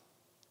out.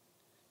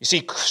 You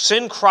see,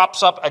 sin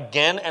crops up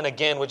again and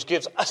again, which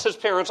gives us as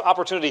parents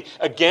opportunity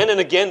again and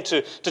again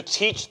to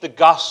teach the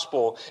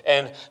gospel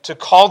and to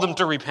call them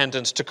to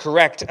repentance, to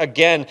correct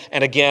again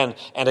and again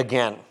and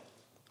again.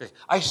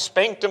 I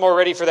spanked him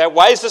already for that.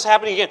 Why is this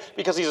happening again?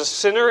 Because he's a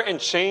sinner and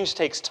change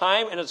takes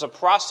time and it's a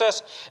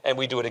process, and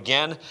we do it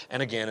again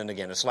and again and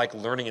again. It's like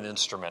learning an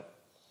instrument.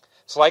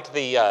 It's like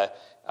the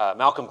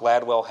Malcolm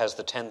Gladwell has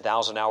the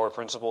 10,000 hour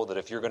principle that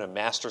if you're going to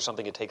master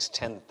something, it takes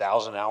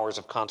 10,000 hours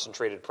of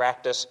concentrated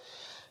practice.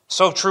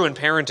 So true in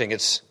parenting.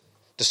 It's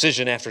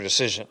decision after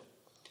decision.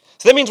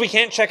 So that means we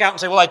can't check out and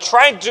say, well, I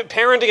tried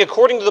parenting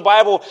according to the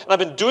Bible, and I've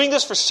been doing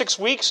this for 6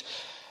 weeks,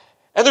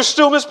 and they're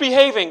still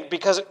misbehaving,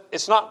 because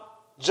it's not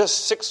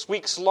just 6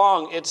 weeks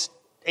long, it's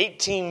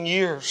 18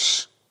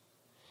 years.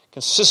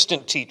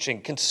 Consistent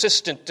teaching,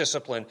 consistent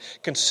discipline,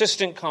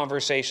 consistent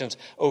conversations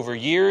over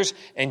years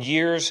and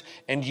years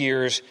and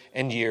years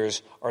and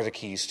years are the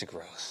keys to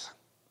growth.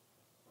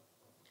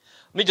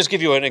 Let me just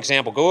give you an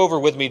example. Go over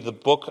with me to the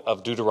book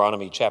of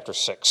Deuteronomy chapter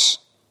 6.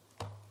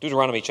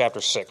 Deuteronomy chapter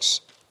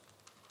 6.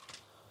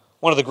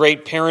 One of the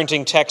great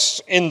parenting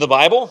texts in the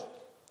Bible.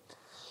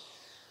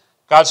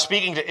 God's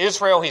speaking to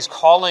Israel. He's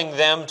calling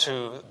them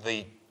to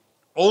the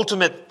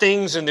ultimate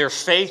things in their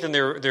faith and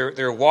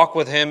their walk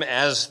with Him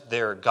as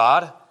their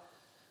God.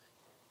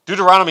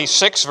 Deuteronomy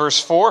 6,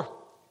 verse 4.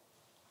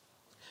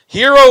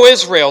 Hear, O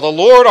Israel, the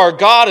Lord our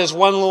God is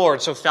one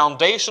Lord. So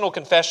foundational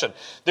confession.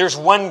 There's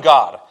one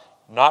God,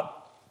 not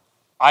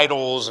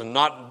idols and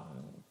not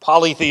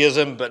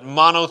polytheism, but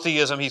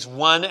monotheism. He's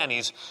one, and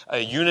He's a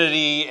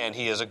unity, and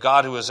He is a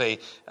God who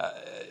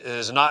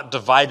is not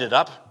divided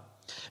up.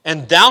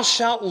 And thou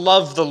shalt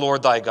love the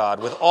Lord thy God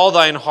with all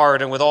thine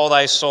heart and with all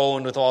thy soul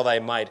and with all thy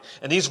might.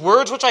 And these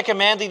words which I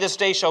command thee this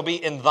day shall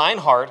be in thine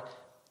heart,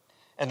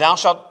 and thou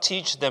shalt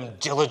teach them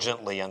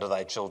diligently unto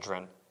thy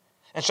children,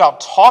 and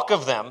shalt talk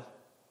of them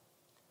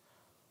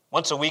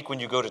once a week when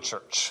you go to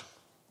church.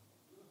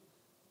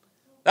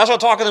 Thou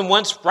shalt talk of them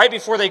once right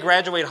before they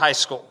graduate high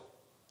school,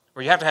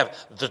 where you have to have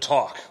the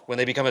talk when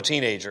they become a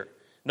teenager.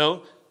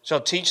 No,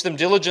 shalt teach them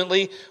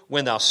diligently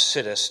when thou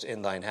sittest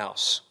in thine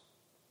house.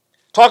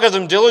 Talk of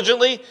them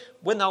diligently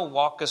when thou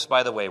walkest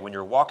by the way, when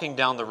you're walking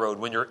down the road,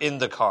 when you're in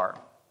the car.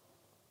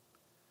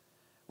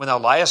 When thou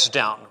liest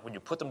down, when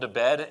you put them to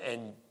bed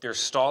and they're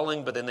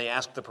stalling, but then they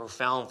ask the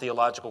profound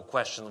theological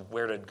question,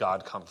 where did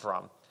God come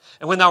from?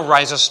 And when thou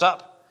risest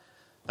up,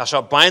 thou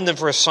shalt bind them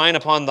for a sign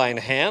upon thine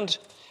hand,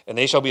 and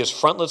they shall be as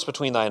frontlets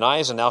between thine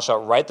eyes, and thou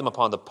shalt write them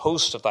upon the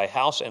posts of thy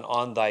house and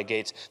on thy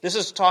gates. This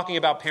is talking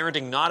about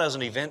parenting not as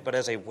an event, but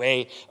as a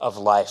way of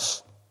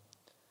life.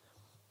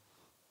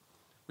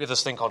 We have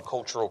this thing called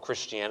cultural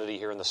Christianity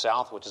here in the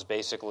South, which is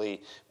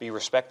basically be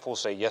respectful,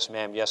 say yes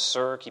ma'am, yes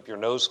sir, keep your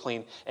nose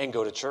clean, and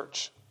go to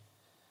church.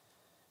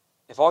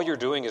 If all you're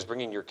doing is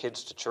bringing your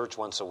kids to church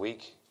once a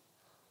week,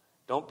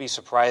 don't be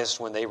surprised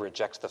when they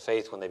reject the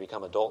faith when they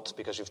become adults,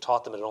 because you've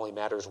taught them it only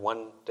matters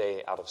one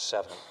day out of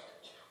 7.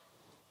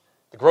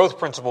 The growth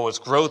principle is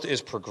growth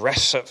is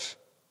progressive.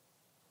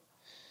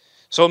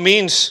 So it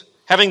means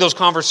having those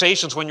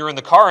conversations when you're in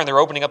the car and they're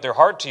opening up their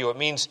heart to you. It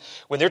means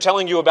when they're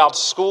telling you about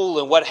school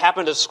and what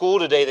happened at school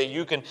today, that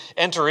you can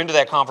enter into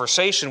that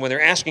conversation. When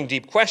they're asking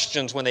deep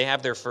questions, when they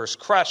have their first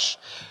crush,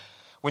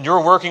 when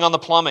you're working on the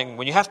plumbing,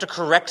 when you have to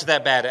correct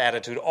that bad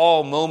attitude,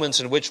 all moments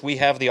in which we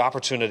have the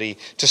opportunity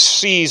to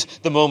seize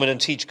the moment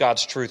and teach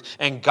God's truth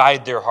and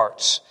guide their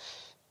hearts.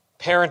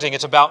 Parenting,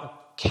 it's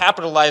about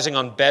capitalizing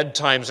on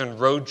bedtimes and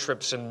road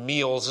trips and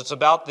meals. It's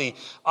about the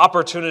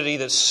opportunity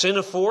that sin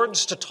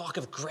affords to talk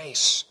of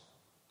grace.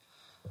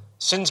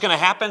 Sin's going to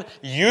happen.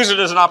 Use it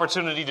as an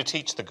opportunity to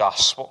teach the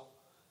gospel.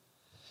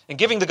 And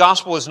giving the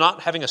gospel is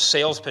not having a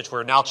sales pitch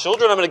where, now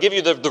children, I'm going to give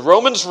you the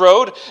Romans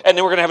road, and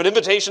then we're going to have an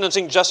invitation and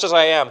sing Just As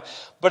I Am.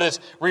 But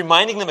it's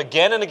reminding them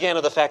again and again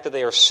of the fact that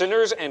they are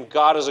sinners, and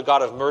God is a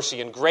God of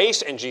mercy and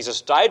grace, and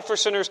Jesus died for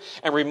sinners,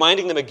 and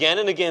reminding them again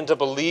and again to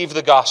believe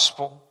the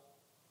gospel.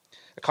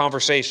 A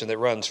conversation that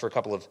runs for a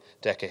couple of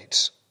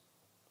decades.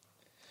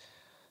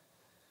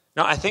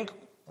 Now, I think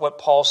what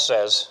Paul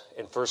says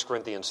in 1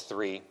 Corinthians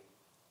 3,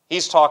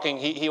 he's talking,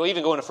 he'll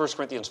even go into 1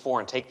 Corinthians 4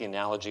 and take the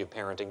analogy of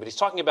parenting, but he's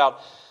talking about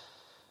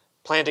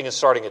planting and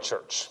starting a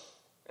church.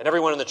 And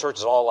everyone in the church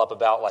is all up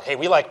about, like, hey,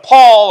 we like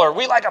Paul or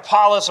we like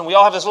Apollos, and we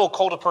all have this little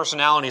cult of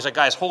personality. He's like,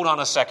 guys, hold on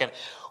a second.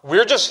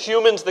 We're just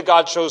humans that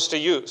God chose to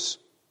use.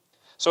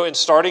 So in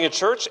starting a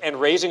church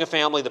and raising a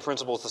family, the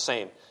principle is the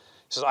same.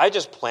 He says, I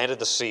just planted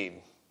the seed.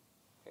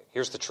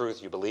 Here's the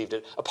truth, you believed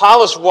it.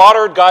 Apollos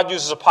watered, God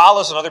uses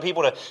Apollos and other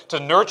people to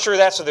nurture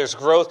that so there's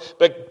growth,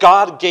 but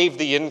God gave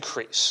the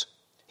increase.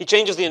 He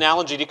changes the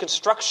analogy to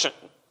construction.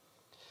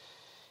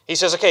 He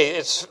says, okay,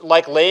 it's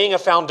like laying a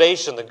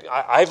foundation.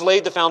 I've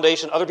laid the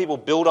foundation, other people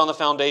build on the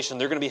foundation,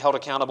 they're going to be held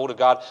accountable to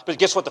God. But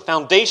guess what? The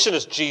foundation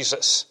is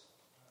Jesus.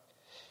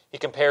 He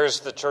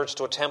compares the church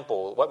to a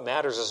temple. What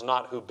matters is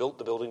not who built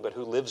the building, but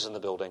who lives in the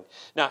building.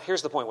 Now,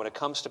 here's the point. When it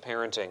comes to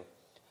parenting,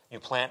 you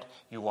plant,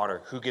 you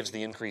water. Who gives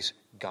the increase?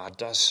 God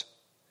does.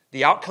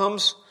 The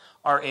outcomes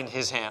are in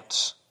His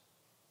hands.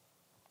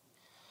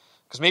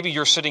 Because maybe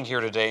you're sitting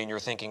here today and you're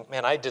thinking,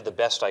 man, I did the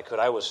best I could.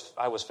 I was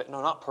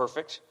no, not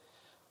perfect.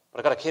 But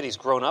I got a kid, he's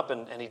grown up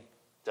and he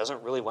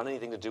doesn't really want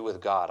anything to do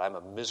with God. I'm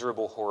a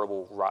miserable,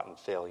 horrible, rotten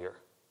failure.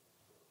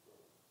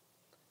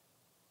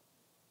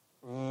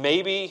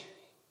 Maybe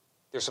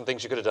there's some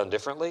things you could have done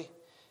differently.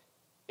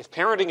 If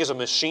parenting is a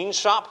machine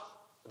shop,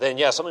 then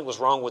yeah, something was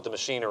wrong with the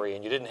machinery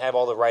and you didn't have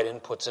all the right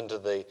inputs into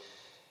the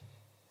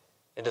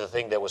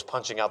thing that was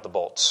punching out the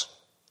bolts.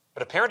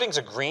 But if parenting's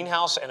a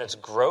greenhouse and it's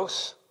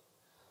growth,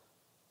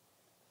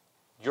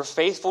 you're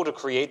faithful to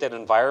create that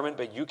environment,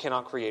 but you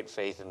cannot create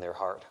faith in their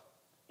heart.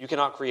 You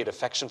cannot create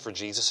affection for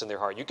Jesus in their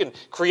heart. You can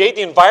create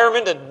the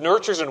environment that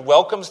nurtures and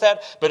welcomes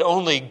that, but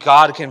only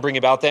God can bring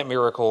about that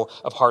miracle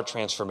of heart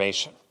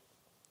transformation.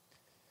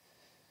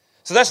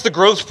 So that's the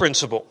growth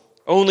principle.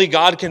 Only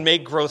God can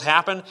make growth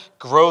happen.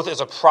 Growth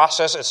is a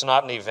process, it's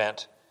not an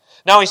event.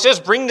 Now he says,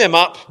 bring them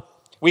up.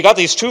 We got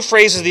these two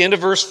phrases at the end of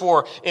verse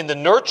 4, in the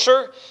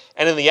nurture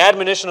and in the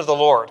admonition of the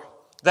Lord.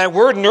 That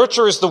word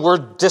nurture is the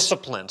word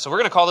discipline. So we're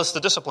going to call this the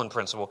discipline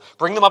principle.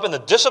 Bring them up in the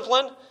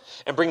discipline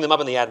and bring them up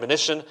in the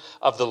admonition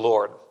of the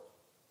Lord.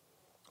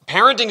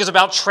 Parenting is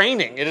about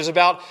training. It is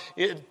about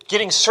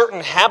getting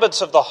certain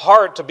habits of the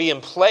heart to be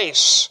in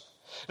place.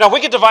 Now,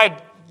 we could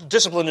divide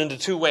discipline into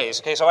two ways.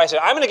 Okay, so I say,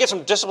 I'm going to get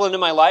some discipline in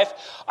my life.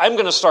 I'm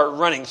going to start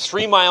running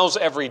 3 miles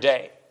every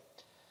day.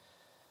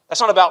 That's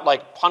not about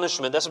like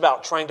punishment. That's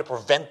about trying to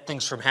prevent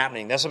things from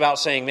happening. That's about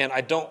saying, man, I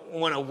don't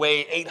want to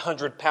weigh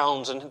 800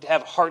 pounds and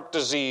have heart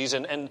disease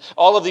and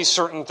all of these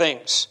certain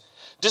things.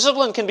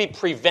 Discipline can be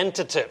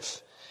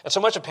preventative. And so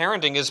much of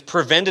parenting is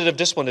preventative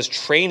discipline, is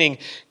training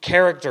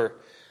character.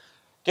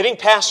 Getting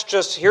past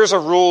just, here's a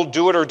rule,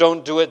 do it or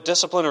don't do it,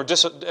 discipline or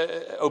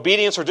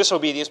obedience or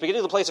disobedience, but getting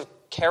to the place of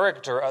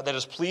character that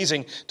is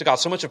pleasing to God.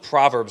 So much of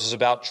Proverbs is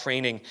about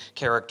training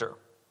character.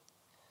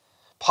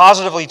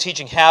 Positively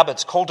teaching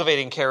habits,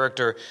 cultivating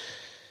character.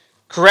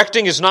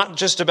 Correcting is not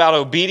just about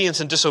obedience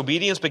and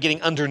disobedience, but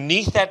getting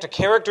underneath that to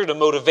character, to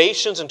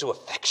motivations, and to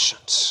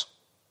affections.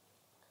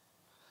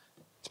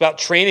 It's about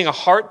training a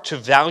heart to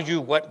value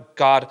what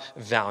God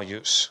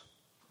values.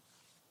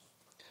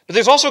 But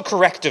there's also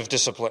corrective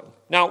discipline.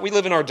 Now, we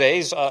live in our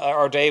day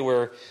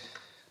where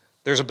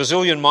there's a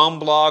bazillion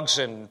mom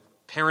blogs and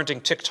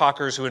parenting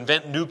TikTokers who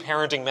invent new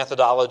parenting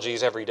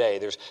methodologies every day.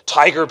 There's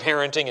tiger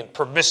parenting and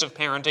permissive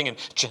parenting and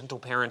gentle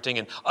parenting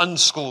and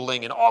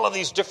unschooling and all of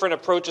these different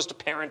approaches to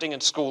parenting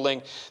and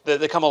schooling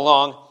that come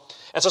along.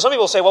 And so some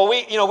people say, well,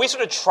 we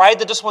sort of tried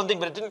the discipline thing,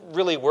 but it didn't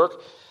really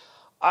work.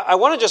 I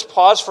want to just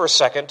pause for a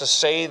second to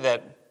say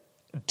that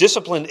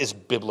discipline is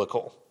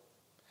biblical.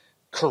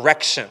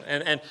 Correction.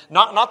 And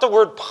not the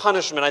word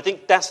punishment. I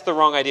think that's the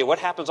wrong idea. What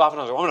happens often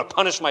is, I'm going to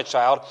punish my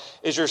child,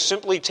 is you're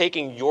simply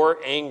taking your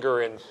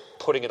anger and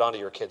putting it onto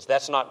your kids.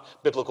 That's not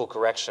biblical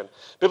correction.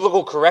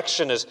 Biblical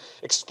correction is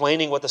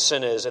explaining what the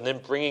sin is and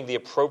then bringing the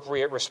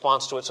appropriate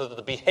response to it so that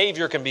the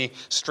behavior can be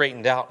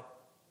straightened out.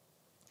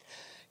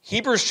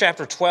 Hebrews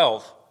chapter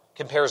 12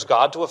 compares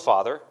God to a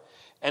father,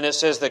 and it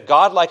says that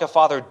God, like a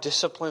father,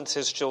 disciplines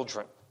his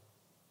children.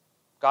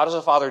 God as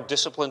a father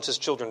disciplines his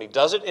children. He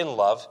does it in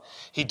love.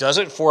 He does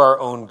it for our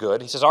own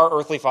good. He says our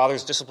earthly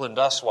fathers disciplined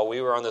us while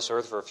we were on this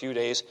earth for a few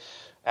days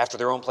after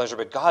their own pleasure,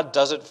 but God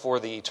does it for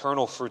the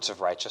eternal fruits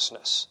of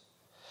righteousness.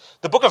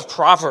 The book of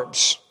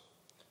Proverbs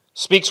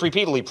speaks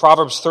repeatedly.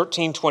 Proverbs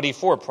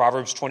 13:24,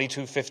 Proverbs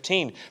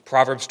 22:15,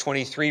 Proverbs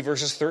 23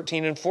 verses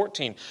 13 and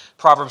 14,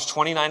 Proverbs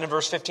 29 and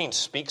verse 15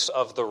 speaks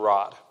of the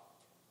rod.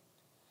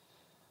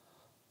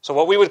 So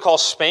what we would call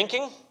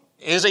spanking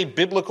is a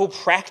biblical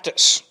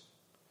practice.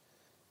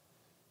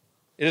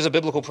 It is a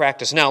biblical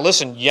practice. Now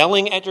listen,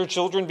 yelling at your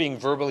children, being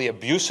verbally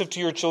abusive to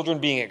your children,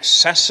 being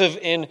excessive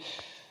in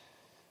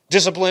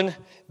discipline,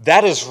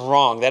 that is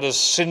wrong. That is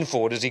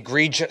sinful. It is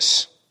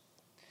egregious.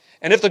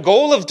 And if the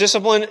goal of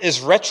discipline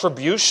is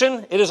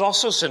retribution, it is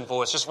also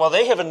sinful. It's just, well,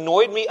 they have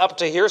annoyed me up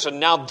to here, so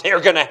now they're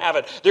going to have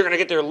it. They're going to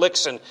get their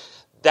licks, and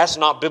that's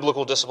not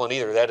biblical discipline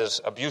either. That is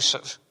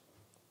abusive.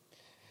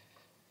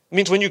 It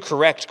means when you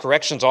correct,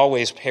 correction's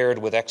always paired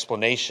with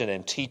explanation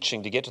and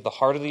teaching to get to the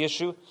heart of the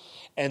issue,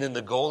 and then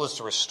the goal is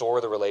to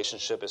restore the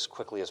relationship as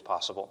quickly as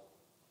possible.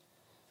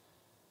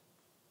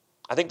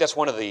 I think that's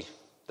one of the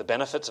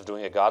benefits of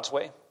doing it God's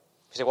way.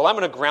 You say, well, I'm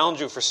going to ground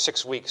you for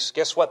 6 weeks.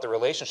 Guess what? The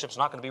relationship's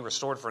not going to be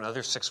restored for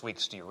another 6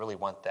 weeks. Do you really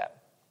want that?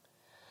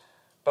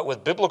 But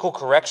with biblical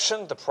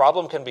correction, the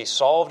problem can be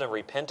solved and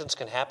repentance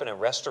can happen and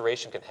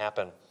restoration can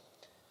happen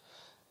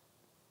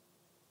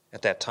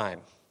at that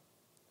time.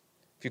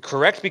 If you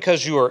correct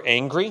because you are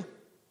angry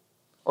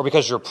or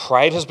because your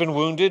pride has been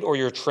wounded or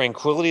your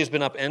tranquility has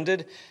been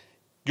upended,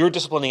 you're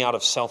disciplining out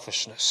of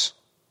selfishness.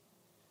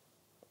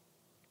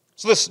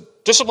 So this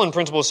discipline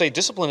principle say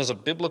discipline is a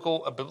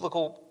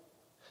biblical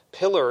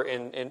pillar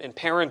in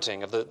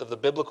parenting of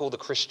the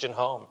Christian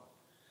home.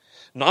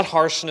 Not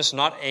harshness,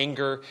 not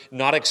anger,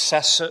 not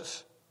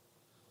excessive,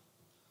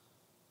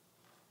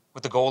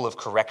 with the goal of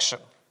correction.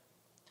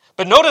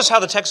 But notice how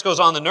the text goes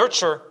on, the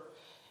nurture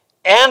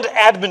and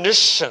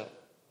admonition.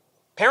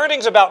 Parenting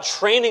is about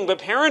training, but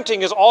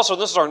parenting is also,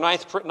 this is our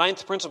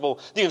ninth principle,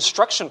 the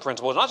instruction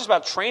principle. It's not just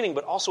about training,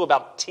 but also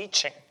about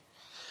teaching.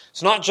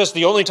 It's not just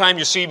the only time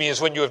you see me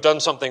is when you have done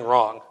something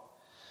wrong.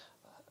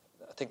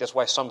 I think that's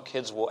why some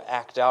kids will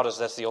act out as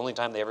that's the only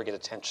time they ever get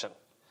attention.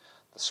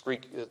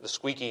 The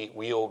squeaky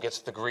wheel gets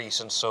the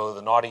grease, and so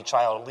the naughty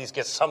child at least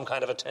gets some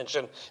kind of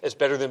attention. It's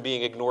better than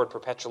being ignored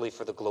perpetually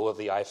for the glow of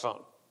the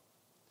iPhone.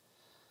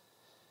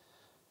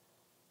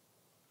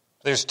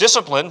 There's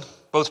discipline,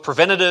 both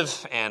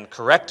preventative and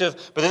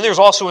corrective, but then there's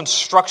also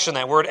instruction.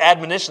 That word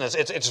admonition,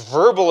 it's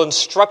verbal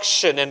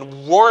instruction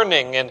and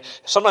warning and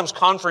sometimes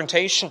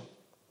confrontation.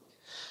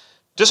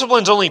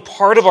 Discipline's only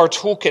part of our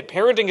toolkit.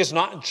 Parenting is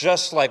not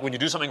just like when you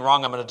do something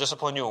wrong, I'm going to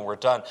discipline you and we're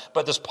done.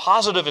 But this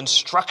positive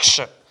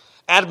instruction,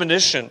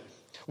 admonition,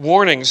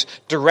 warnings,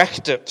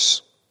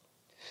 directives.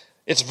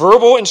 It's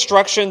verbal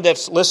instruction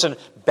that's, listen,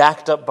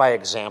 backed up by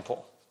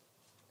example.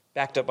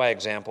 Backed up by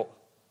example.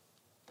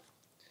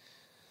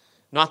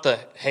 Not the,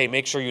 hey,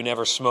 make sure you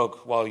never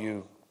smoke while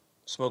you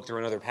smoke through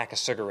another pack of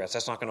cigarettes.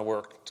 That's not going to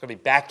work. It's going to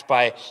be backed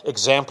by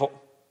example.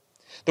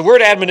 The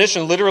word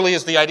admonition literally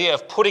is the idea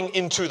of putting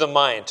into the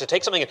mind. To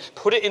take something and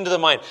put it into the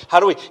mind. How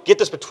do we get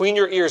this between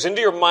your ears,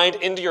 into your mind,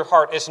 into your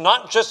heart? It's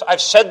not just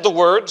I've said the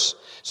words.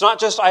 It's not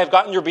just I have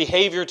gotten your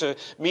behavior to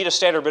meet a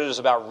standard, but it is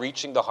about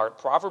reaching the heart.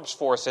 Proverbs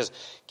 4 says,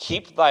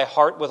 keep thy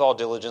heart with all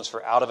diligence,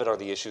 for out of it are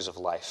the issues of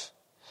life.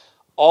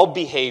 All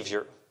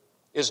behavior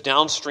is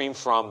downstream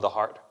from the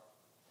heart.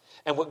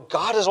 And what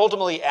God is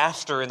ultimately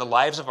after in the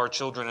lives of our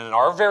children and in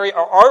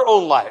our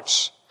own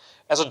lives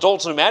as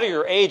adults, no matter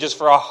your age, is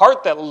for a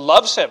heart that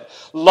loves Him.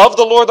 Love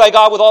the Lord thy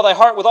God with all thy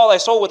heart, with all thy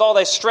soul, with all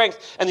thy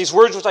strength. And these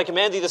words which I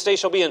command thee this day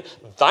shall be in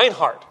thine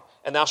heart,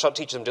 and thou shalt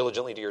teach them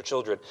diligently to your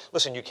children.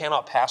 Listen, you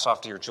cannot pass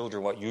off to your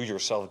children what you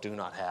yourself do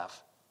not have.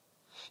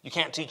 You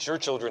can't teach your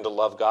children to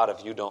love God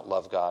if you don't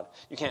love God.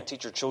 You can't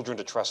teach your children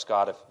to trust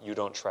God if you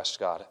don't trust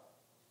God.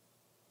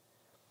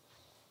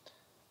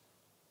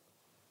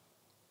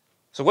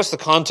 So what's the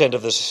content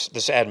of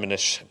this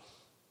admonition?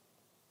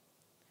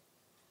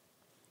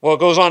 Well, it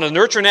goes on to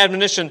nurture an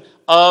admonition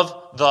of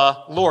the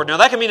Lord. Now,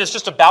 that can mean it's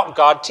just about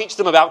God. Teach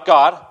them about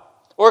God.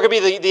 Or it could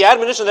be the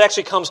admonition that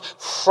actually comes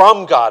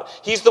from God.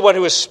 He's the one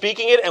who is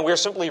speaking it, and we're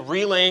simply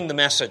relaying the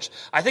message.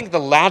 I think the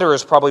latter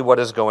is probably what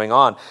is going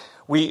on.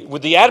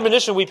 With the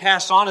admonition we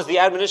pass on is the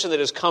admonition that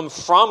has come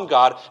from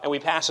God, and we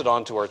pass it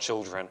on to our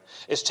children.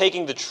 It's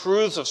taking the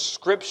truths of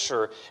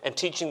Scripture and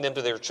teaching them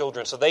to their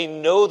children so they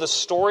know the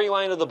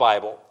storyline of the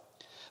Bible,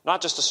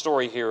 not just a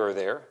story here or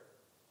there.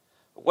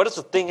 But what does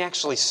the thing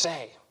actually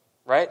say,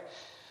 right?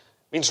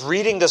 It means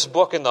reading this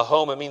book in the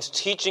home. It means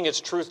teaching its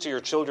truth to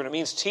your children. It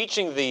means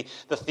teaching the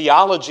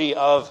theology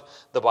of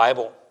the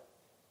Bible.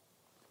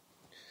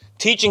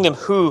 Teaching them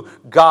who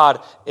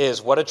God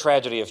is. What a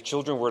tragedy if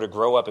children were to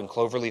grow up in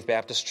Cloverleaf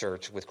Baptist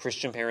Church with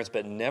Christian parents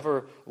but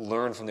never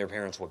learn from their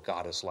parents what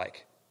God is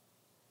like.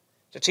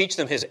 To teach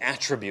them His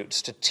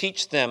attributes. To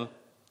teach them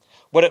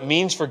what it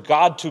means for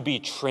God to be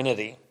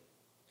Trinity.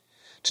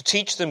 To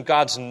teach them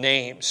God's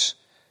names.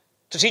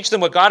 To teach them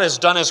what God has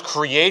done as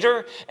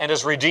Creator and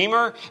as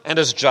Redeemer and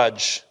as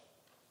Judge.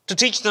 To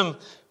teach them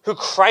who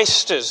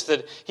Christ is,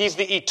 that He's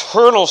the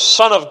eternal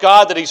Son of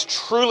God, that He's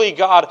truly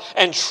God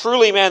and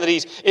truly man, that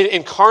He's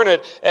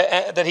incarnate,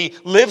 that He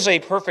lives a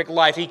perfect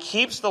life. He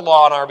keeps the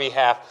law on our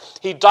behalf.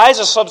 He dies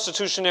a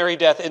substitutionary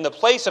death in the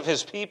place of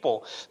His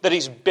people, that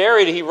He's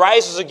buried, He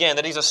rises again,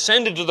 that He's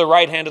ascended to the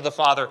right hand of the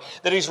Father,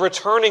 that He's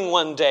returning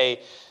one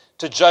day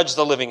to judge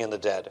the living and the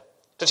dead.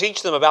 To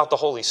teach them about the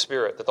Holy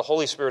Spirit, that the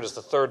Holy Spirit is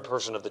the third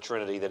person of the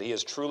Trinity, that He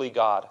is truly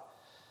God.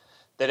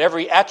 That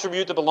every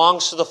attribute that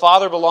belongs to the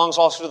Father belongs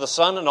also to the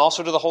Son and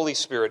also to the Holy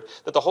Spirit.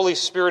 That the Holy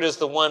Spirit is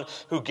the one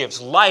who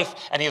gives life,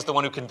 and He is the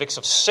one who convicts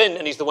of sin,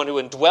 and He's the one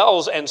who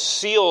indwells and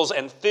seals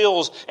and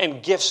fills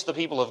and gifts the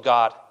people of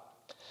God.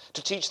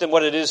 To teach them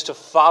what it is to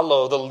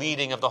follow the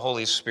leading of the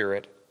Holy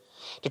Spirit.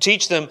 To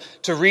teach them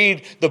to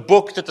read the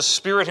book that the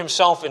Spirit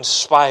Himself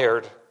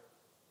inspired.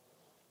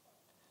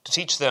 To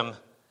teach them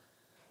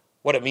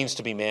what it means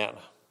to be man.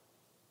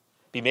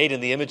 Be made in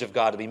the image of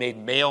God, to be made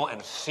male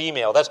and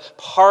female. That's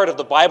part of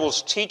the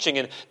Bible's teaching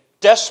and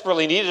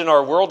desperately needed in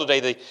our world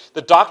today.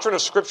 The doctrine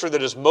of Scripture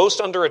that is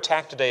most under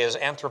attack today is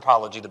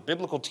anthropology, the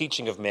biblical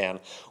teaching of man.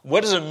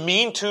 What does it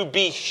mean to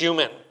be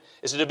human?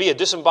 Is it to be a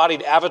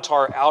disembodied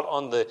avatar out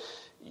on the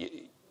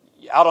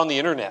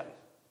internet?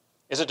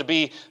 Is it to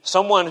be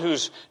someone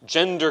whose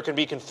gender can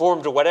be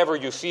conformed to whatever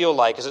you feel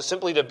like? Is it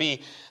simply to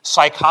be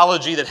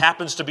psychology that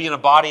happens to be in a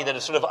body that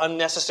is sort of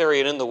unnecessary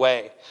and in the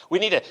way? We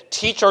need to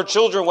teach our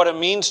children what it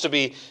means to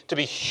be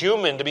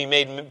human, to be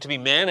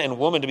man and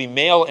woman, to be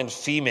male and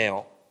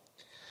female.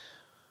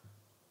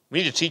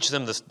 We need to teach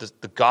them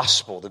the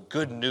gospel, the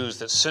good news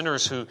that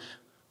sinners who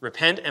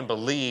repent and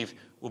believe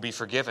will be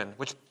forgiven,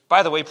 which,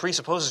 by the way,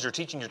 presupposes you're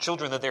teaching your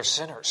children that they're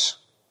sinners.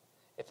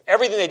 If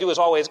everything they do is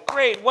always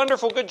great,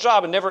 wonderful, good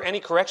job, and never any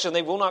correction,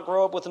 they will not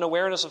grow up with an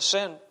awareness of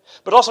sin.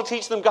 But also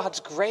teach them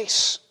God's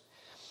grace.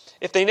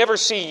 If they never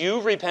see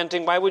you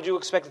repenting, why would you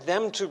expect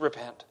them to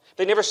repent? If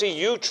they never see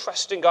you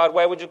trusting God,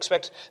 why would you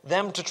expect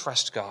them to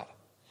trust God?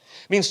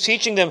 It means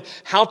teaching them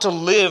how to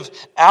live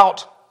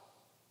out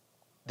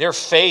their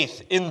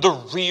faith in the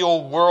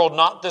real world,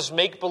 not this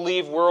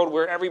make-believe world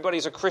where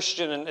everybody's a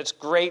Christian and it's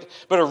great,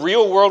 but a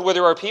real world where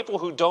there are people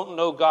who don't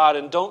know God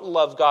and don't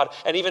love God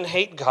and even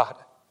hate God.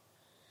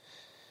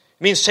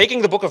 It means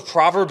taking the book of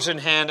Proverbs in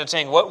hand and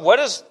saying, what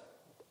is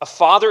a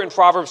father in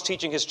Proverbs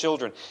teaching his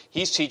children?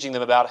 He's teaching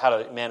them about how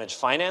to manage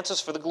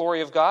finances for the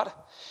glory of God.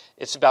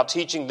 It's about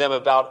teaching them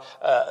about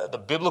the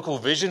biblical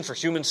vision for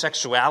human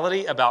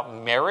sexuality, about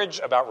marriage,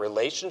 about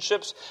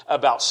relationships,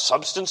 about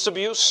substance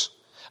abuse,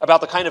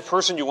 about the kind of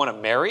person you want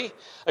to marry.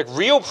 Like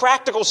real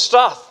practical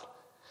stuff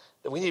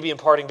that we need to be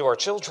imparting to our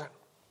children.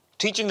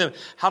 Teaching them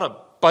how to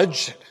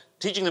budget.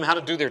 Teaching them how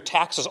to do their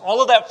taxes.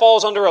 All of that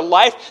falls under a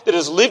life that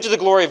is lived to the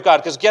glory of God.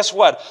 Because guess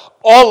what?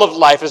 All of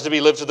life is to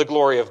be lived to the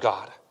glory of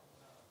God.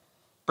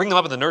 Bring them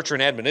up in the nurture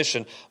and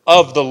admonition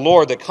of the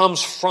Lord that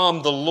comes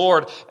from the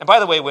Lord. And by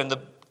the way, when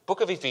the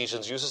book of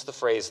Ephesians uses the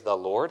phrase the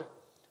Lord, I'm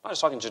not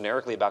just talking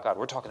generically about God.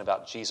 We're talking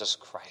about Jesus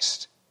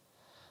Christ.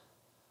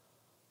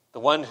 The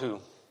one who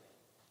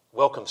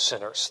welcomed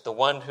sinners, the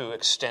one who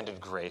extended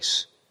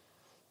grace,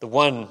 the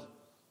one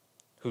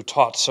who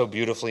taught so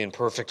beautifully and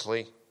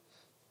perfectly,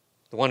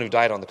 the one who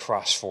died on the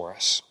cross for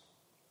us.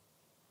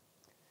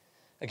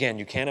 Again,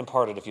 you can't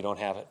impart it if you don't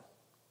have it.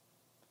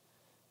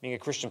 Being a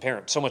Christian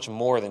parent, so much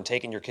more than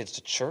taking your kids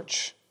to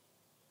church,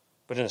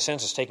 but in a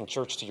sense, it's taking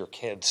church to your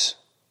kids.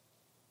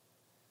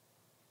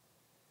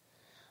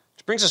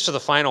 Which brings us to the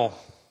final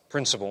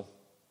principle.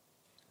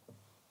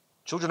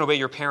 Children, obey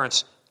your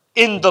parents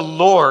in the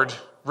Lord.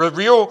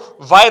 Real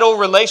vital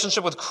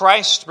relationship with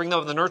Christ. Bring them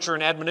up in the nurture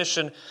and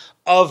admonition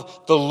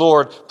of the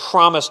Lord.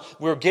 Promise.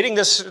 We're getting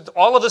this,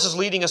 all of this is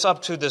leading us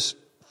up to this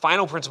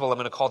final principle I'm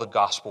going to call the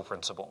gospel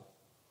principle.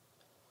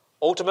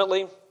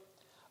 Ultimately,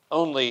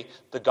 only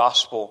the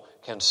gospel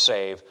can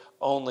save.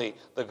 Only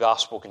the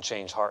gospel can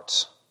change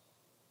hearts.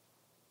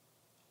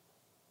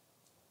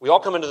 We all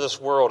come into this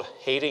world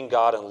hating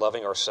God and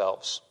loving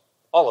ourselves.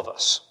 All of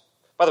us.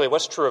 By the way,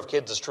 what's true of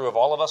kids is true of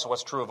all of us, and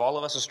what's true of all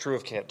of us is true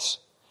of kids.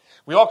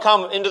 We all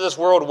come into this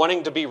world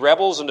wanting to be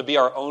rebels and to be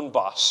our own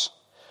boss.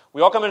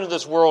 We all come into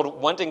this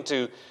world wanting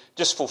to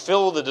just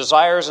fulfill the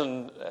desires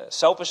and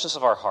selfishness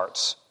of our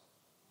hearts.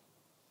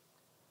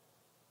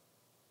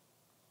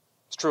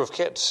 It's true of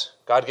kids.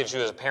 God gives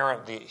you as a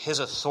parent His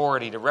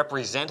authority to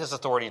represent His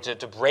authority,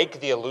 to break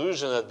the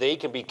illusion that they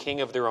can be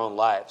king of their own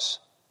lives.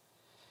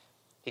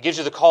 He gives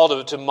you the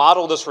call to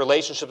model this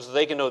relationship so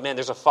they can know, man,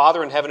 there's a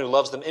Father in heaven who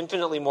loves them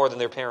infinitely more than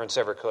their parents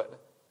ever could.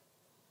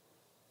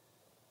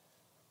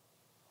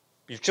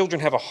 Your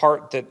children have a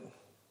heart that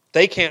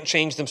they can't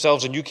change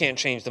themselves and you can't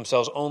change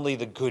themselves. Only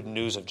the good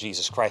news of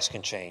Jesus Christ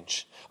can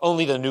change.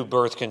 Only the new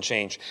birth can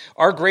change.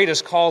 Our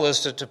greatest call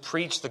is to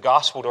preach the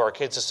gospel to our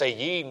kids, to say,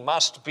 ye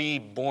must be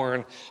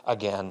born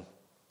again.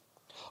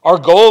 Our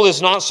goal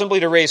is not simply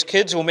to raise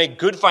kids who will make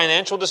good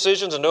financial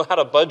decisions and know how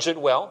to budget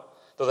well,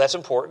 though that's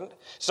important.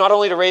 It's not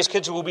only to raise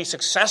kids who will be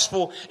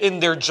successful in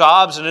their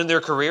jobs and in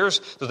their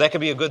careers, though that can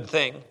be a good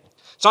thing.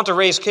 It's not to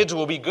raise kids who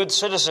will be good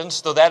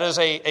citizens, though that is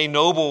a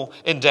noble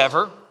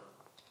endeavor.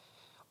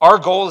 Our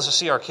goal is to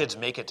see our kids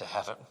make it to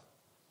heaven.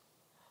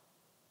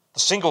 The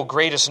single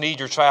greatest need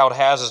your child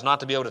has is not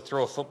to be able to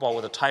throw a football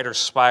with a tighter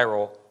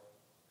spiral,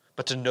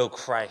 but to know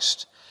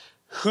Christ.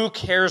 Who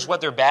cares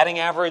what their batting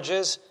average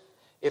is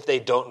if they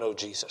don't know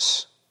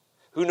Jesus?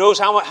 Who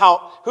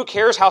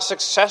cares how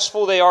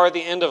successful they are at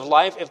the end of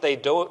life if they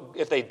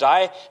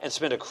die and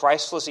spend a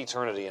Christless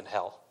eternity in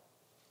hell?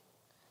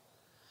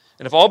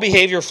 And if all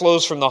behavior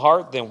flows from the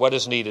heart, then what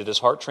is needed is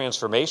heart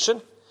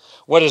transformation.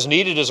 What is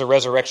needed is a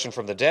resurrection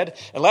from the dead.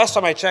 And last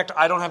time I checked,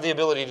 I don't have the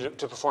ability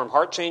to perform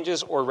heart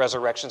changes or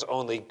resurrections.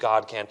 Only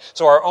God can.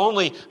 So our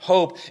only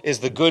hope is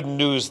the good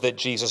news that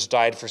Jesus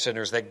died for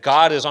sinners, that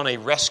God is on a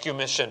rescue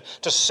mission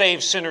to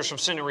save sinners from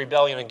sin and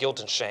rebellion and guilt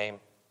and shame.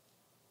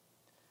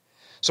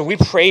 So we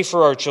pray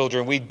for our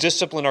children, we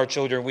discipline our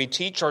children, we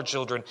teach our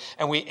children,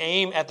 and we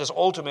aim at this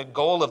ultimate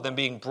goal of them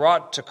being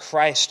brought to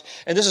Christ.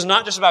 And this is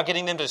not just about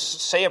getting them to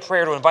say a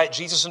prayer to invite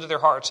Jesus into their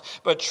hearts,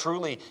 but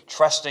truly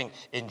trusting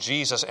in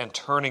Jesus and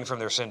turning from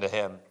their sin to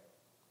Him.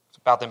 It's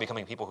about them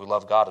becoming people who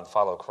love God and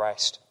follow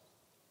Christ.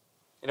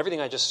 And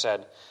everything I just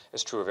said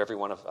is true of every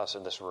one of us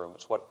in this room.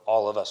 It's what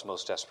all of us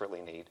most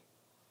desperately need.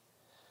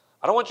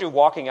 I don't want you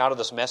walking out of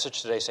this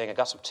message today saying, I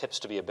got some tips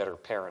to be a better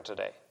parent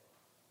today.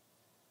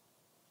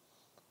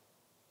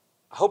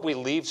 I hope we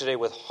leave today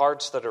with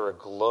hearts that are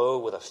aglow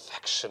with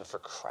affection for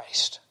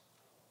Christ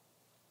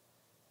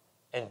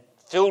and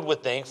filled with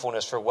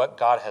thankfulness for what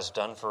God has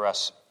done for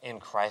us in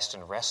Christ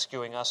in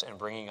rescuing us and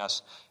bringing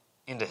us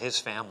into His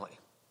family.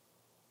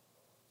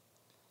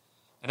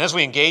 And as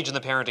we engage in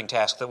the parenting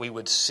task, that we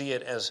would see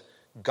it as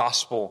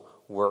gospel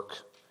work,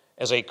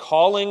 as a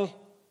calling,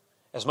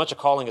 as much a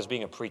calling as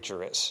being a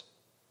preacher is.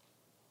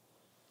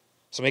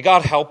 So may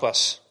God help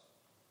us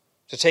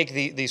to take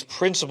these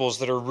principles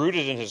that are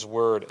rooted in His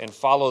Word and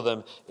follow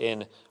them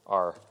in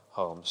our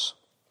homes.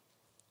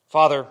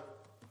 Father,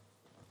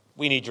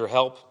 we need your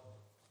help.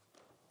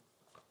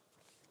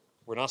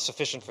 We're not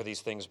sufficient for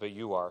these things, but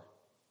you are.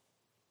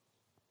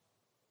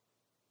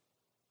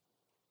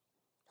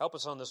 Help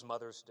us on this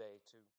Mother's Day to